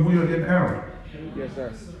because we are in error. Yes,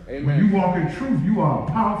 sir. Amen. When you walk in truth, you are a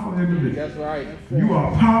powerful individual. That's right. You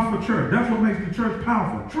are a powerful church. That's what makes the church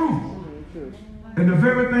powerful. Truth. And the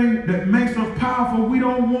very thing that makes us powerful, we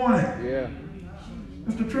don't want it. Yeah.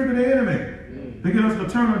 That's the trick of the enemy. They get us to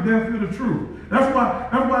turn a deaf ear to truth. That's why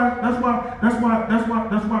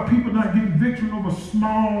people not getting victory over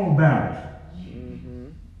small battles.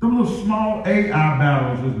 Them little small AI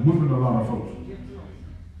battles is whipping a lot of folks.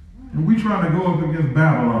 And we trying to go up against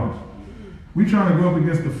Babylon. We trying to go up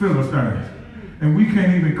against the Philistines. And we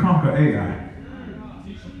can't even conquer AI.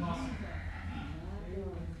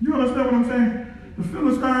 You understand what I'm saying? The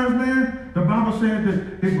Philistines, man, the Bible said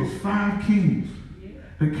that it was 5 kings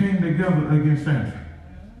that came together against Samson.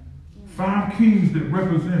 5 kings that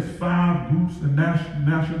represents 5 groups and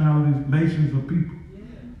nationalities, nations of people.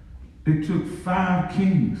 It took 5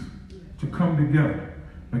 kings to come together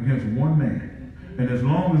against one man. And as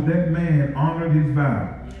long as that man honored his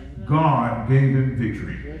vow, God gave him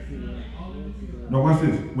victory. Now watch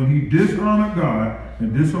this. When he dishonored God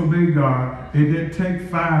and disobeyed God, it didn't take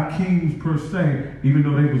 5 kings per se, even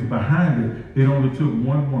though they was behind it. It only took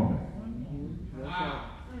one woman.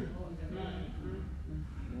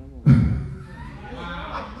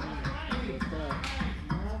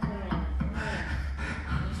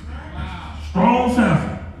 Strong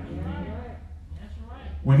Samson.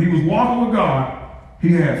 When he was walking with God,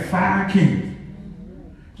 he had 5 kings.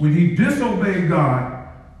 When he disobeyed God,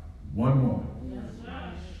 one woman.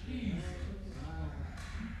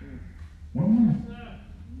 One woman.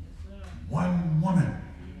 One woman.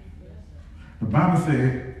 The Bible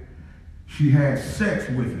said she had sex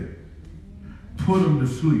with it, put him to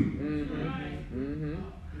sleep.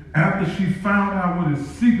 After she found out what his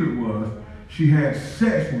secret was, she had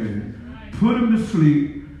sex with him, put him to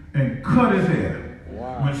sleep, and cut his hair.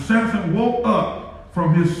 Wow. When Samson woke up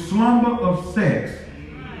from his slumber of sex,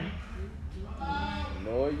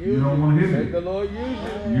 you don't want to hear me.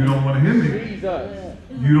 You don't want to hear me.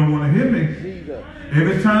 You don't want to hear me.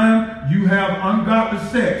 Every time you have ungodly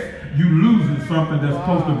sex, you losing something that's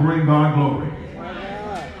supposed to bring God glory.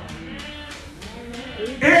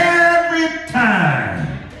 Every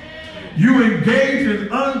time you engage in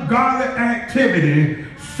ungodly activity,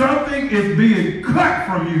 something is being cut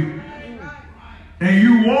from you. And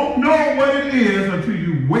you won't know what it is until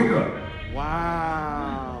you wake up.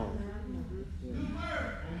 Wow.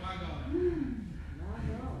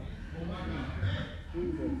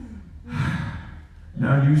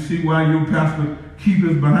 Now you see why your pastor keep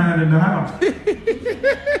us behind in the house.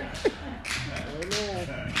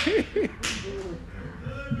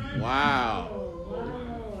 Wow.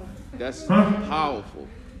 That's powerful.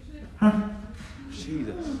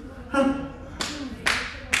 Jesus.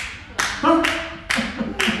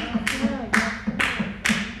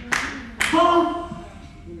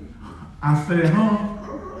 I said,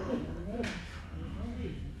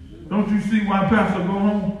 Don't you see why pastor go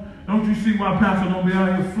home? Don't you see why pastor don't be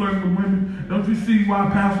out here flirting with women? Don't you see why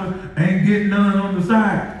pastor ain't getting none on the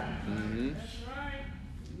side?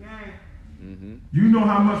 You know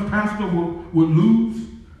how much pastor would lose?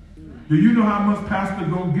 Do you know how much pastor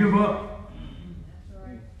gonna give up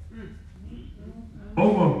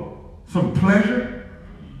over some pleasure?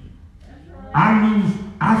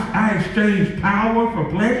 I exchange power for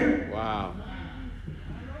pleasure. Wow.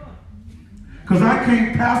 Because I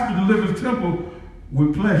can't pastor Deliverance Temple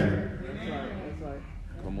with pleasure. That's right.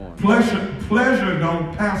 Come on. Pleasure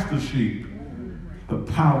don't pastor sheep. The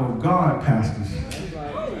power of God pastors sheep.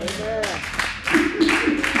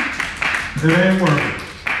 It ain't working.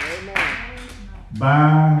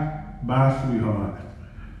 Bye, sweetheart.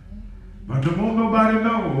 But there won't nobody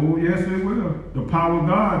know. Oh, yes, it will. The power of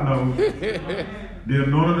God knows. The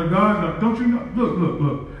anointing of God knows. Don't you know?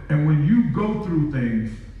 Look. And when you go through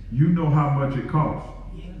things, you know how much it costs.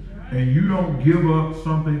 And you don't give up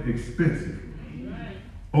something expensive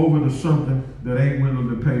over to something that ain't willing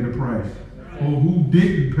to pay the price. Or who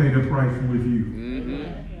didn't pay the price with you.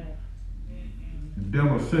 The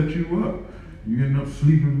devil set you up. You end up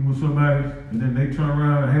sleeping with somebody, and then they turn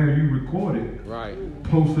around and have you recorded. Right.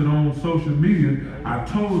 Post it on social media. I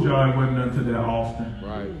told y'all it wasn't unto that Austin.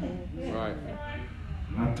 Right.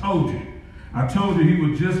 I told you he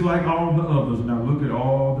was just like all the others. Now look at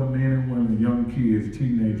all the men and women, young kids,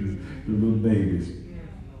 teenagers, the little babies.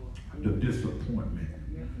 The disappointment.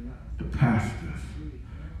 The pastors.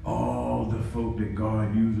 All the folk that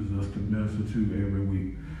God uses us to minister to every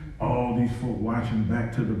week. All these folk watching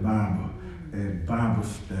back to the Bible and Bible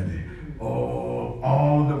study.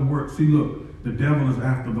 All the work. See, look, the devil is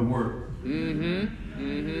after the work.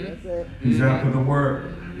 He's after the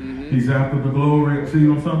work. He's after the glory. See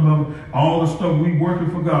what I'm talking about? All the stuff we working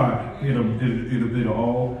for God. It'll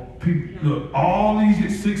all people. Look, all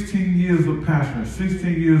these 16 years of passion,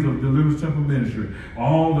 16 years of Deliverance Temple ministry,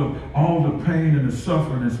 all the pain and the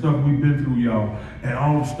suffering and stuff we've been through, y'all, and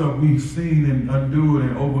all the stuff we've seen and endured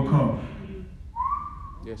and overcome.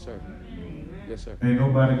 Yes, sir. Yes, sir. Ain't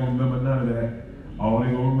nobody gonna remember none of that. All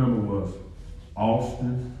they gonna remember was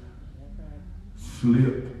Austin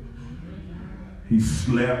slipped. He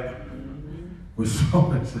slept with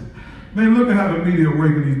someone. Man, look at how the media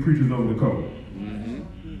raking these preachers over the coat.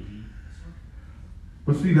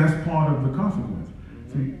 But see, that's part of the consequence.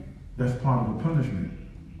 See, that's part of the punishment.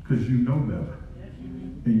 Because you know better.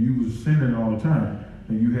 And you was sinning all the time.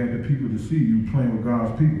 And you had the people to see you playing with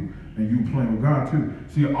God's people. And you playing with God too.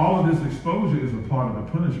 See, all of this exposure is a part of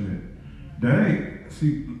the punishment. That ain't,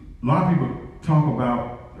 see, a lot of people talk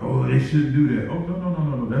about, oh, they shouldn't do that. Oh,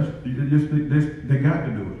 no. They got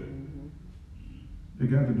to do it. They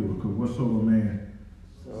got to do it. Because what sow a man,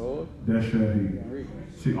 that shall he.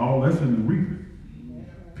 See, all that's in the reaping.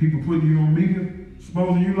 People putting you on media,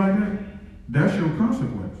 exposing you like that, that's your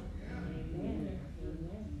consequence.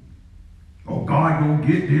 Oh, God gonna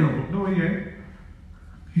get them. No, he ain't.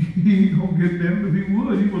 He ain't gonna get them. If he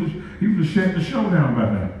would, he would have shut the show down by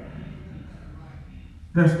now.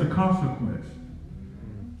 That's the consequence.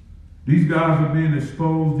 These guys are being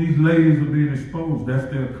exposed. These ladies are being exposed. That's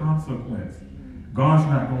their consequence. God's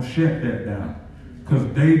not gonna shut that down because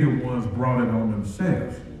they the ones brought it on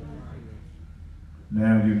themselves.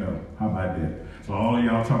 Now you know. How about that? So all of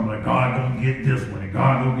y'all talking about God gonna get this one and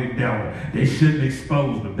God gonna get that one. They shouldn't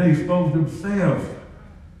expose them. They exposed themselves.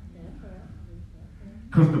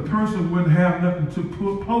 Because the person wouldn't have nothing to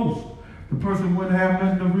post. The person wouldn't have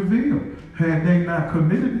nothing to reveal had they not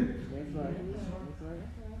committed it.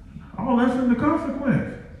 All that's in the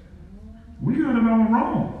consequence. We got it all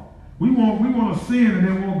wrong. We want to sin and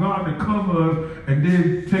then want God to cover us and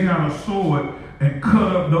then take out a sword and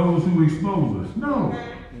cut up those who expose us. No.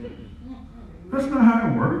 That's not how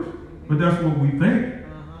it works. But that's what we think.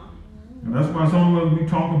 And that's why some of us, we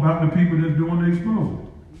talk about the people that's doing the exposing.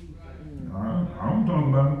 I don't talk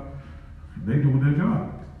about it. They doing their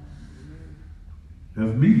job.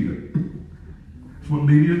 That's media. That's what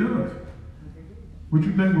media does. What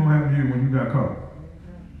you think gonna happen to you when you got caught?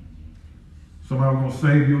 Somebody gonna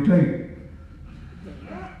save your tape.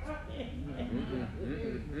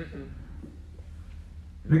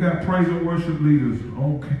 They got praise and worship leaders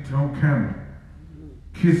on camera,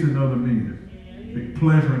 kissing other men, they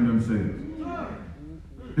pleasuring themselves.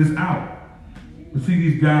 It's out. But see,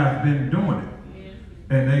 these guys been doing it,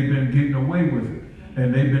 and they've been getting away with it,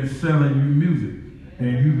 and they've been selling you music,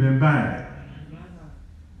 and you've been buying it.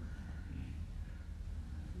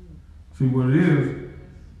 See what it is?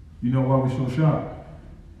 You know why we're so shocked?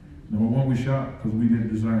 Number one, we shocked because we didn't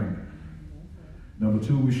discern it. Number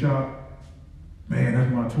two, we shocked. Man,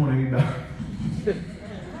 that's my $28.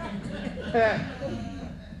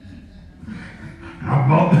 I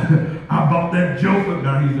bought that joker.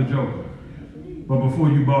 Now he's a joker. But before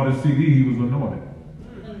you bought his CD, he was anointed.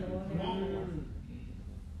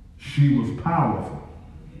 She was powerful.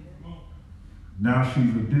 Now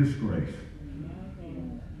she's a disgrace.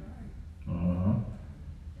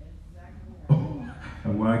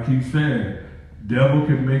 That's why I keep saying, devil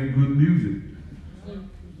can make good music.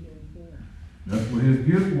 That's what his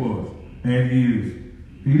gift was, and is.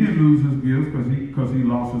 He didn't lose his gift because he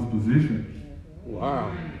lost his position.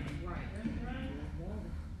 Wow.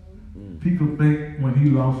 People think when he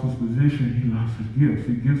lost his position, he lost his gifts.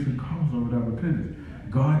 See, gifts and calls are without repentance.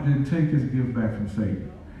 God didn't take his gift back from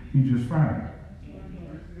Satan. He just fired him.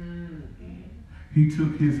 He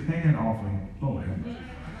took his hand off of him. Lord have mercy.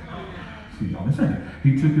 See, y'all understand?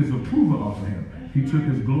 He took his approval off of him. He took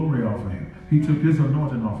his glory off of him. He took his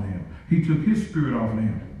anointing off of him. He took his spirit off of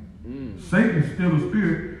him. Satan is still a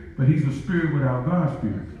spirit, but he's a spirit without God's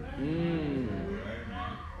spirit.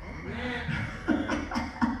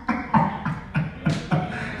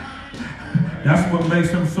 That's what makes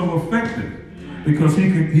him so effective, because he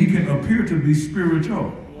can appear to be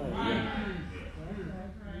spiritual.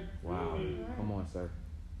 Wow. Come on, sir.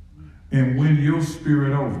 And win your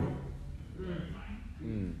spirit over.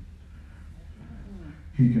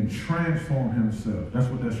 He can transform himself. That's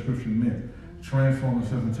what that scripture meant. Transform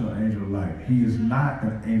himself into an angel of light. He is not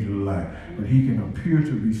an angel of light, but he can appear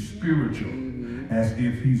to be spiritual as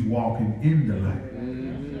if he's walking in the light.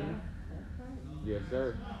 Yes,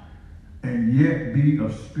 sir. And yet be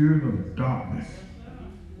a spirit of darkness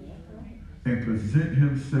and present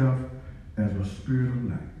himself as a spirit of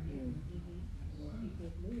light.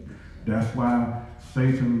 That's why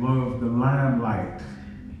Satan loves the limelight.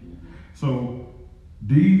 So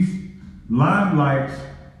these limelights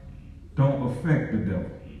don't affect the devil.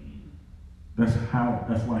 That's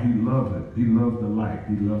why he loves it. He loves the light.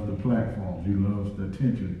 He loves the platforms. He loves the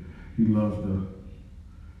attention. He loves the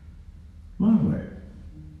limelight.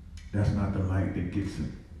 That's not the light that gets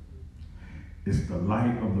him. It's the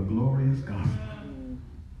light of the glorious gospel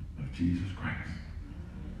of Jesus Christ.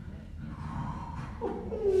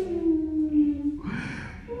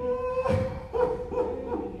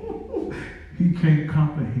 He can't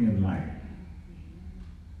comprehend light.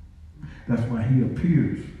 That's why he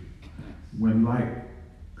appears when light,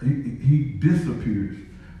 he disappears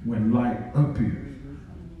when light appears.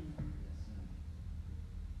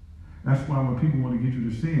 That's why when people want to get you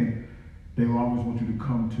to sin, they always want you to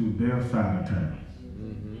come to their side of town,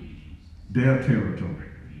 their territory,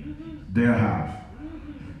 their house,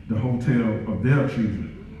 the hotel of their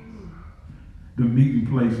choosing, the meeting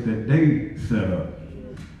place that they set up.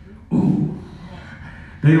 Ooh,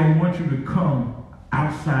 they don't want you to come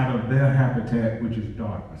outside of their habitat, which is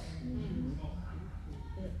darkness.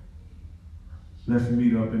 Let's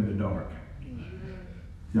meet up in the dark.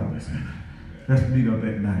 Y'all listen. Let's meet up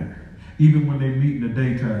at night. Even when they meet in the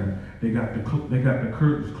daytime, they got the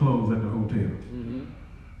curtains closed at the hotel.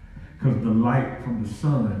 Because the light from the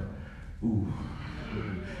sun, ooh,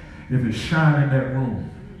 if it's shining in that room,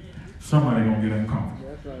 somebody gonna get uncomfortable.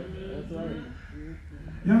 That's right. That's right.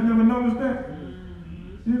 Y'all never noticed that?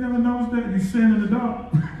 You never noticed that? You sin in the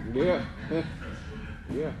dark. Yeah.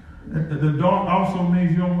 Yeah. The dark also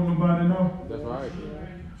means you don't want nobody to know. That's right.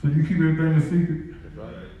 So you keep everything a secret. That's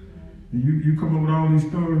right. And you come up with all these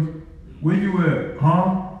stories. Where you at?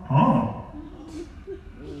 Huh?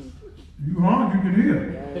 You can hear.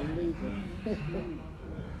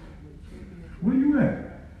 Where you at?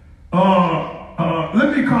 Let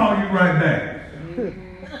me call you right back.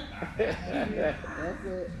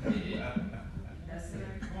 That's it.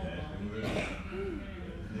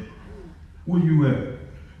 Where you at?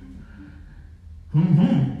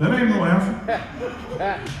 That ain't no answer.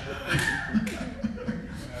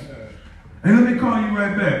 Hey, let me call you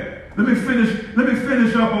right back. Let me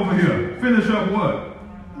finish up over here. Finish up what?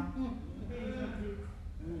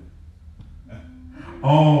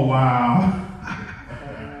 Oh, wow.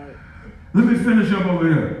 Let me finish up over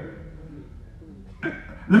here.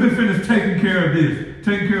 Let me finish taking care of this.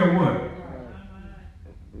 Taking care of what?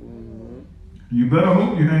 You better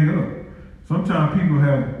hope you hang up. Sometimes people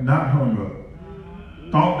have not hung up.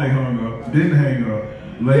 Thought they hung up, didn't hang up,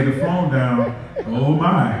 laid the phone down. Oh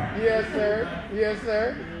my. Yes, sir. Yes,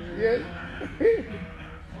 sir. Yes.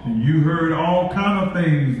 And you heard all kind of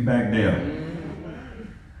things back there.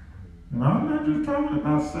 And I'm not just talking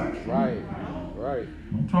about sex. Right. Right.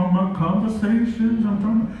 I'm talking about conversations. I'm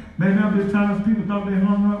talking about, maybe there'll be times people thought they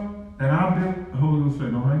hung up, and the Holy Ghost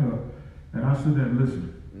said, don't hang up. And I sit there and listen.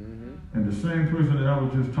 And the same person that I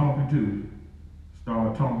was just talking to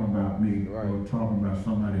started talking about me or talking about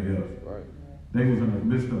somebody else. Right. They was in the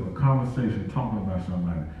midst of a conversation talking about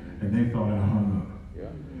somebody, and they thought I hung up.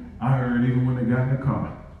 Yeah. I heard even when they got in the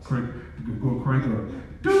car, go crank up.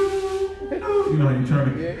 You know, you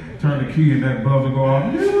turn the key and that buzzer go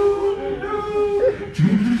off. You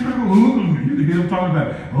can hear them talking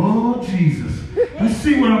about, oh, Jesus, let's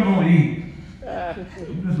see what I'm going to eat.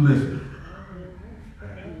 Just listen.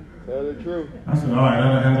 Tell the truth. I said, all right, I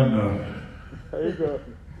done had enough. There you go.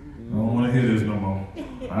 I don't want to hear this no more.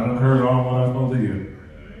 I done heard all what I'm supposed to hear.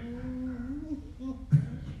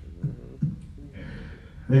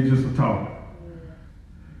 They just a talking.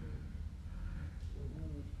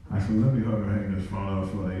 I said, let me hang this phone up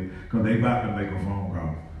because they about to make a phone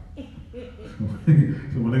call.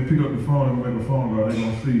 So when they pick up the phone and make a phone call, they're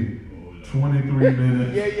going to see 23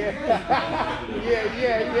 minutes.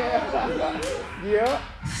 Yeah.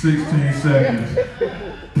 16 seconds.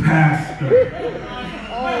 Pastor.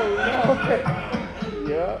 Oh, no.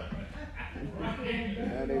 Yeah.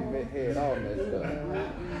 Now they head all messed up.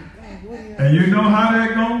 And you know how that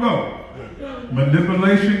going to go.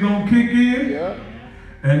 Manipulation going to kick in. Yeah.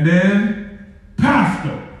 And then,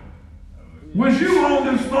 Pastor, was you on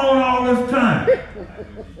this phone all this time?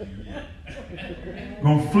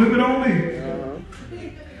 Gonna flip it on me.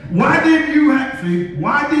 Why didn't you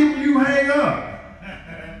hang up?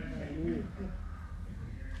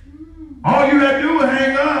 All you had to do was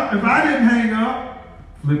hang up. If I didn't hang up,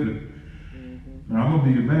 flip it. Now I'm gonna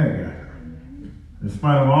be the bad guy. In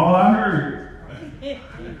spite of all I heard,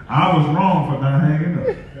 I was wrong for not hanging up.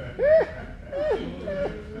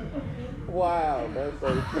 Wow, that's so.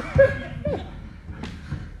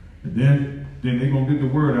 Then they're going to get the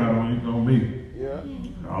word out on me. Yeah.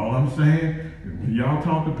 All I'm saying, when y'all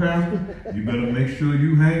talk to Pastor, you better make sure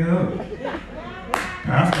you hang up.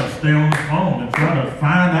 Pastor stay on the phone and try to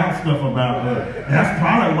find out stuff about her. That's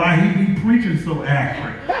probably why he be preaching so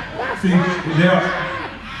accurate. See,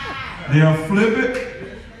 they'll flip it.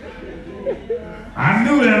 I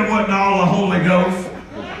knew that it wasn't all the Holy Ghost.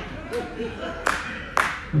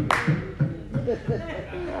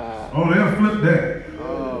 Oh, they'll flip that.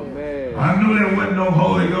 Oh, man. I knew there wasn't no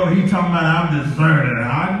Holy Ghost. He talking about I'm discerning.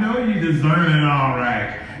 I know you discerning all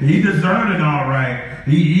right. He discerning all right.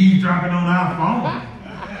 He eavesdropping on our phone.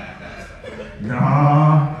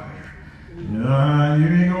 Nah, you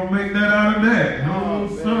ain't gonna make that out of that. No,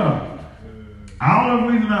 sir. I don't know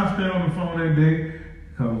the reason I stayed on the phone that day,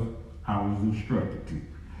 because I was instructed to.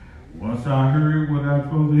 Once I heard what I was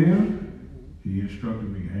supposed to hear, he instructed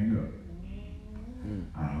me to hang up.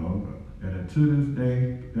 I hung up. And to this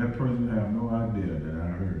day, that person have no idea that I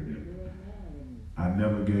heard them. I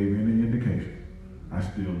never gave any indication. I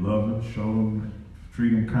still love them, show them,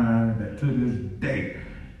 treat them kind. That to this day,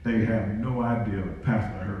 they have no idea the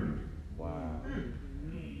pastor heard them. Wow.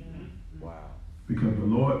 Wow. Because the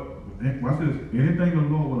Lord, watch this, anything the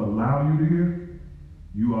Lord will allow you to hear,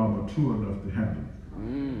 you are mature enough to handle it.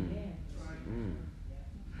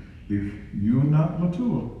 If you're not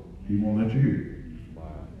mature, he won't let you hear it.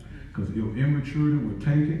 Because your immaturity will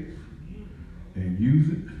take it and use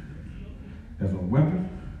it as a weapon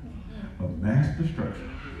of mass destruction.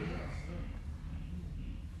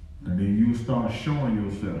 And then you start showing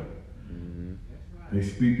yourself. They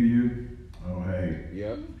speak to you, oh hey.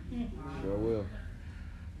 Yep, sure will.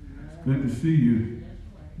 It's good to see you.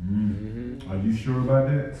 Are you sure about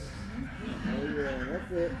that? Oh yeah,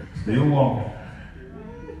 that's it. Still walking.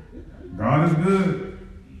 God is good.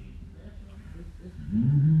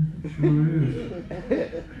 Sure is.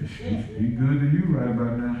 He good to you right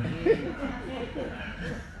about now.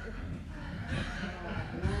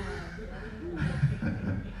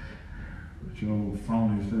 With your old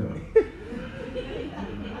phony self.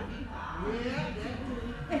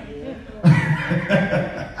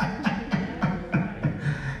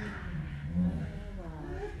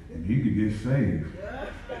 And he could get saved.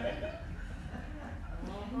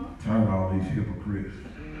 Tired of all these hypocrites.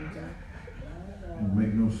 Don't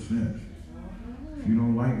make no sense. If you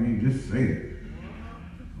don't like me, just say it.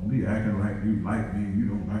 Don't be acting like you like me, you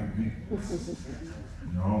don't like me.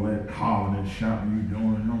 And all that hollering and shouting you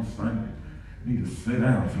doing on Sunday. You need to sit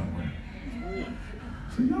down somewhere.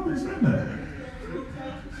 See, y'all ain't saying that.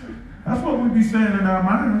 That's what we be saying in our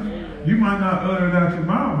minds. You might not utter it out your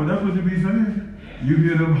mouth, but that's what you be saying. You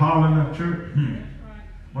hear them hollering at church.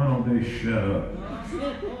 Why don't they shut up?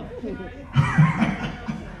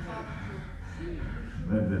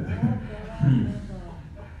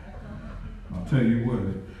 I'll tell you what,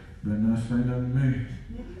 better not say nothing to me.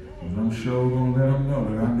 Because I'm sure going to let them know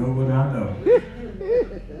that I know what I know.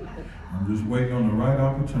 I'm just waiting on the right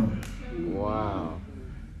opportunity. Wow.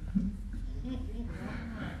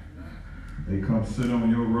 They come sit on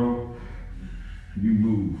your row, you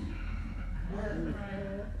move.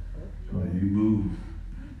 You move.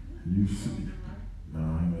 You sit. No, I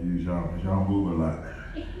ain't going to use y'all because y'all move a lot.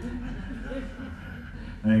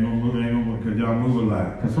 I ain't gonna move, because y'all move a lot.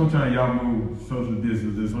 Because sometimes y'all move social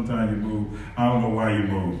distances, sometimes you move, I don't know why you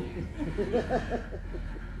move.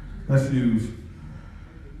 Let's use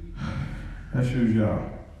y'all.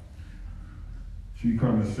 She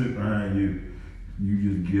come and sit behind you, you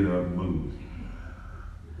just get up and move.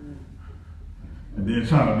 And then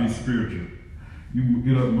try to be spiritual. You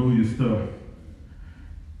get up and move your stuff.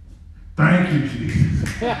 Thank you, Jesus.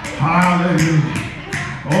 Hallelujah.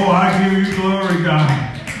 Oh, I give you glory, God.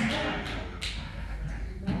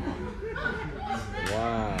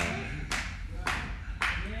 Wow.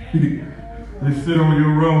 They sit on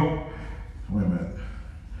your row. Wait a minute.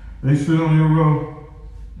 They sit on your row.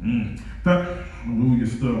 Move your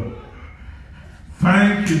stuff.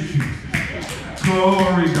 Thank you, Jesus.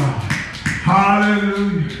 Glory, God.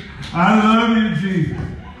 Hallelujah. I love you, Jesus.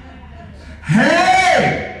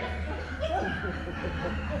 Hey!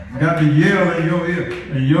 Got to yell in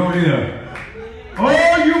your ear.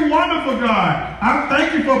 Oh, you wonderful God. I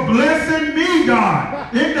thank you for blessing me,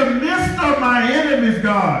 God, in the midst of my enemies,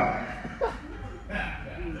 God.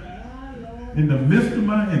 In the midst of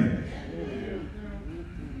my enemies.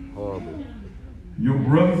 Horrible. Your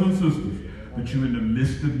brothers and sisters, but you're in the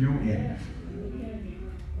midst of your enemies.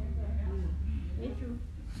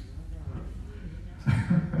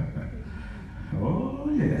 Oh,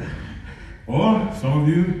 yeah. Or some of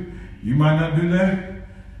you might not do that.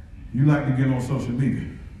 You like to get on social media.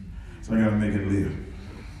 So I got to make it live.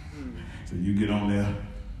 So you get on there.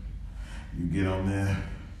 You get on there.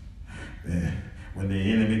 And when the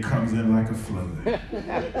enemy comes in like a flood,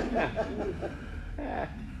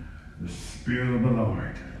 the Spirit of the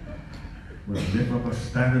Lord will lift up a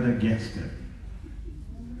standard against him.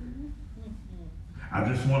 I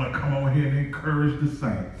just want to come over here and encourage the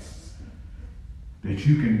saints that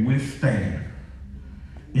you can withstand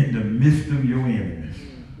in the midst of your enemies.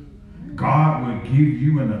 God will give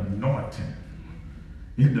you an anointing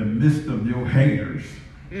in the midst of your haters.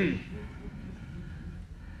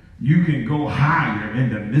 You can go higher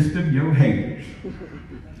in the midst of your haters.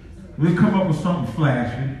 We'll come up with something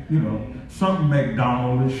flashy, you know, something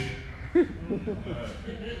McDonaldish.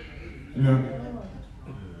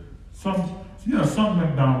 Something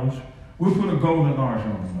McDonald's. We'll put a golden arch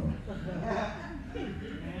on it.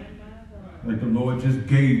 Like the Lord just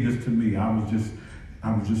gave this to me. I was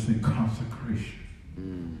just in consecration.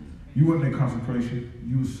 You weren't in consecration.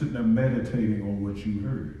 You were sitting there meditating on what you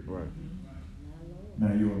heard. Right.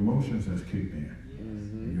 Now your emotions has kicked in.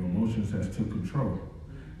 And your emotions has took control.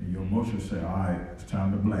 And your emotions say, all right, it's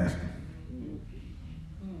time to blast them.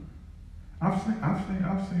 I've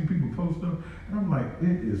seen people post up, and I'm like,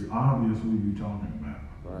 it is obvious who you're talking about.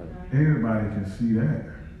 Right. Everybody can see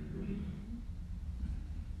that.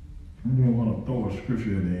 I didn't want to throw a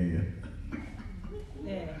scripture in there.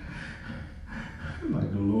 Yeah. Like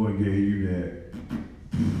the Lord gave you that.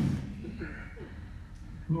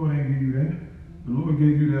 The Lord ain't give you that. The Lord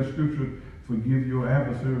gave you that scripture, forgive your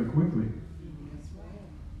adversary quickly.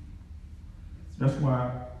 That's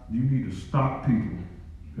why you need to stop people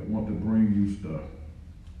that want to bring you stuff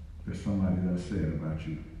that somebody else said about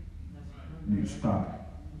you. You need to stop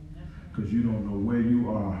it. Because you don't know where you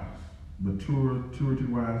are,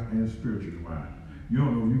 maturity-wise and spiritually-wise. You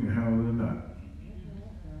don't know if you can handle it or not.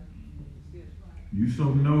 You so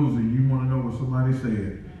nosy, you want to know what somebody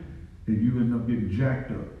said, and you end up getting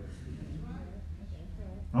jacked up.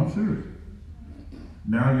 I'm serious.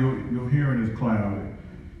 Now your hearing is clouded.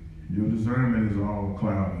 Your discernment is all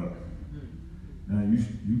clouded up. Now you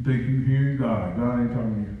think you hearing God. God ain't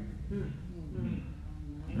talking to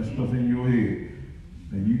you. That stuff in your head.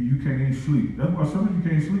 And you can't even sleep. That's why some of you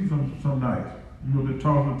can't sleep some nights. You know, the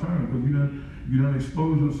toss and turn because you done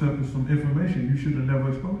expose yourself to some information you should have never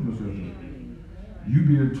exposed yourself to. You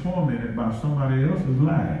being tormented by somebody else's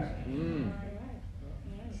lies.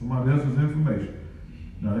 Somebody else's information.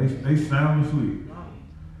 Now they sound asleep.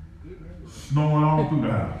 Snoring all through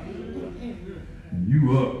the house. And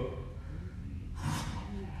you up.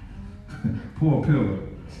 Poor pillow.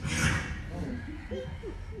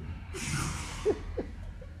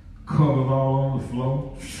 Covers all on the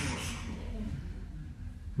floor.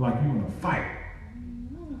 Like you in a fight.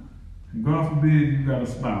 And God forbid you got a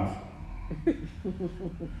spouse.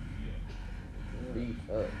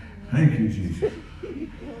 Thank you, Jesus.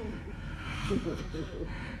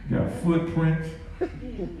 Got footprints,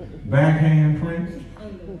 backhand prints,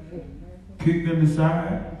 kicked in the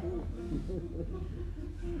side.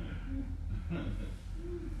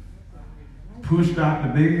 Pushed out the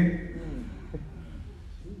bed.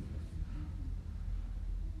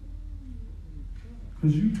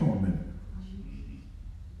 Because you tormented.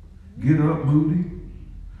 Get up, moody.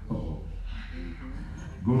 Uh-oh.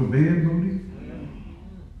 Go to bed, moody.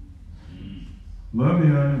 Love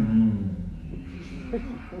you, honey.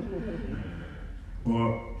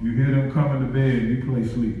 Or you hear them coming to bed and you play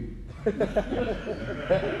sleep.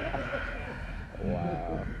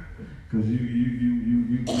 Wow. Because you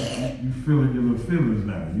feeling your little feelings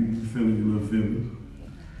now. You feeling your little feelings.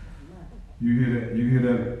 You hear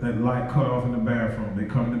that light cut off in the bathroom. They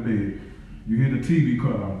come to bed. You hear the TV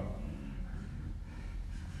cut off.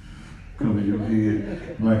 Cover your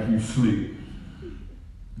head like you sleep.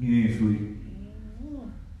 You ain't sleep.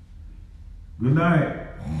 Good night.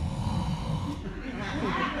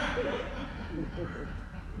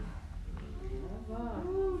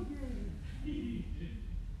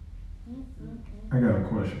 I got a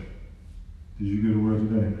question. Did you get a word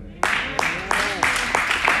today?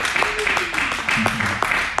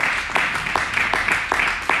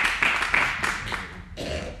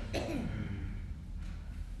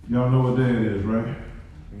 Y'all know what day it is, right?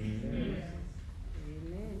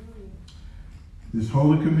 This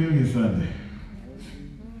Holy Communion Sunday.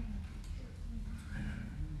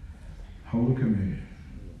 Holy Communion.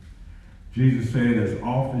 Jesus said, as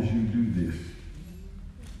often as you do this,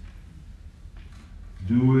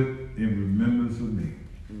 do it in remembrance of me.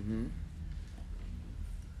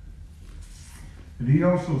 And he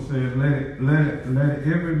also said, let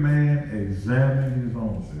every man examine his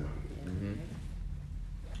own self.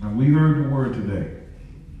 And we heard the word today.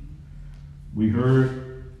 We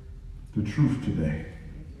heard the truth today.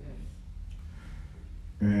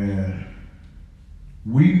 And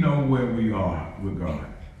we know where we are with God.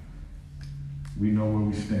 We know where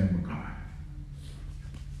we stand with God.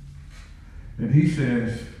 And he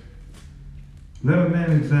says, let a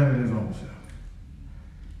man examine his own self.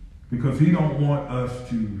 Because he don't want us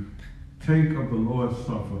to take of the Lord's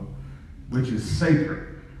Supper, which is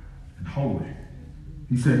sacred and holy.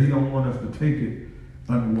 He said he don't want us to take it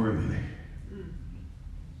unworthily.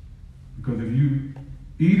 Because if you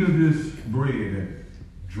eat of this bread and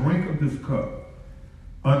drink of this cup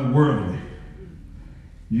unworthily,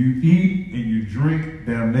 you eat and you drink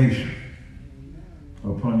damnation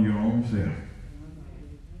upon your own self.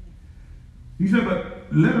 He said,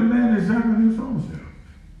 but let a man examine his own self.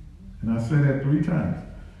 And I said that 3 times.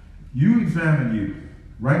 You examine you.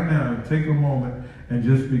 Right now, take a moment and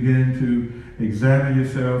just begin to examine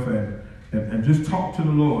yourself and just talk to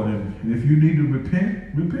the Lord. And if you need to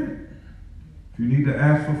repent, repent. If you need to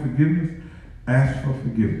ask for forgiveness, ask for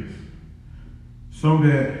forgiveness. So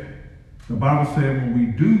that the Bible said when we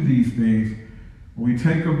do these things, when we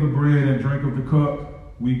take of the bread and drink of the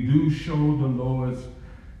cup, we do show the Lord's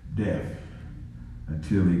death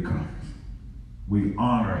until he comes. We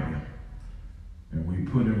honor him and we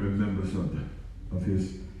put in remembrance of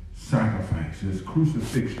his sacrifice, his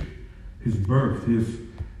crucifixion, his birth, his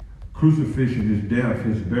crucifixion, his death,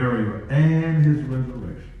 his burial, and his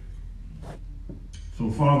resurrection.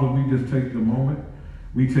 So, Father, we just take the moment.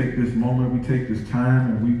 We take this moment, we take this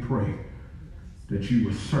time, and we pray that you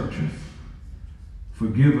will search us.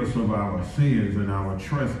 Forgive us of our sins and our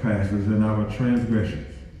trespasses and our transgressions.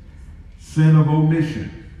 Sin of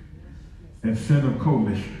omission and sin of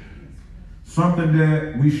commission. Something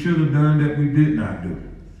that we should have done that we did not do.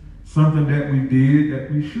 Something that we did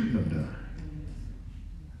that we shouldn't have done.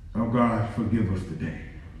 Oh God, forgive us today.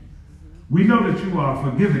 We know that you are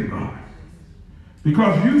a forgiving God.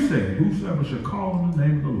 Because you said, whosoever shall call on the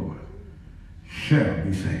name of the Lord shall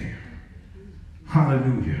be saved.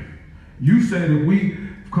 Hallelujah. You said if we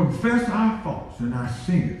confess our faults and our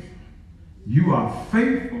sins, you are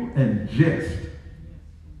faithful and just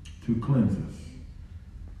to cleanse us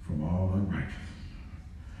from all unrighteousness.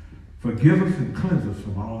 Forgive us and cleanse us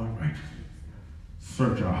from all unrighteousness.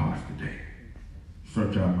 Search our hearts today.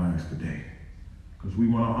 Search our minds today. Because we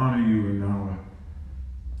want to honor you in our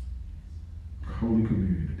Holy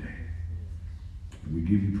Communion today. We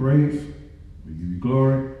give you praise. We give you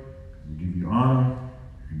glory. We give you honor.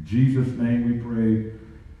 In Jesus' name we pray.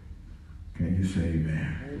 Can you say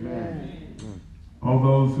amen? Amen. All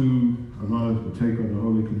those who are going to partake of the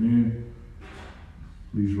Holy Communion,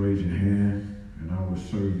 please raise your hand and I will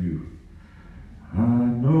serve you. I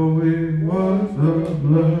know it was the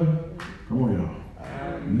blood. Come on, y'all.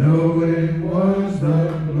 I know it was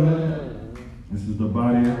the blood. This is the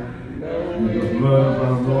body and the blood of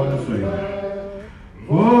our Lord and Savior.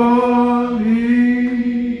 Oh,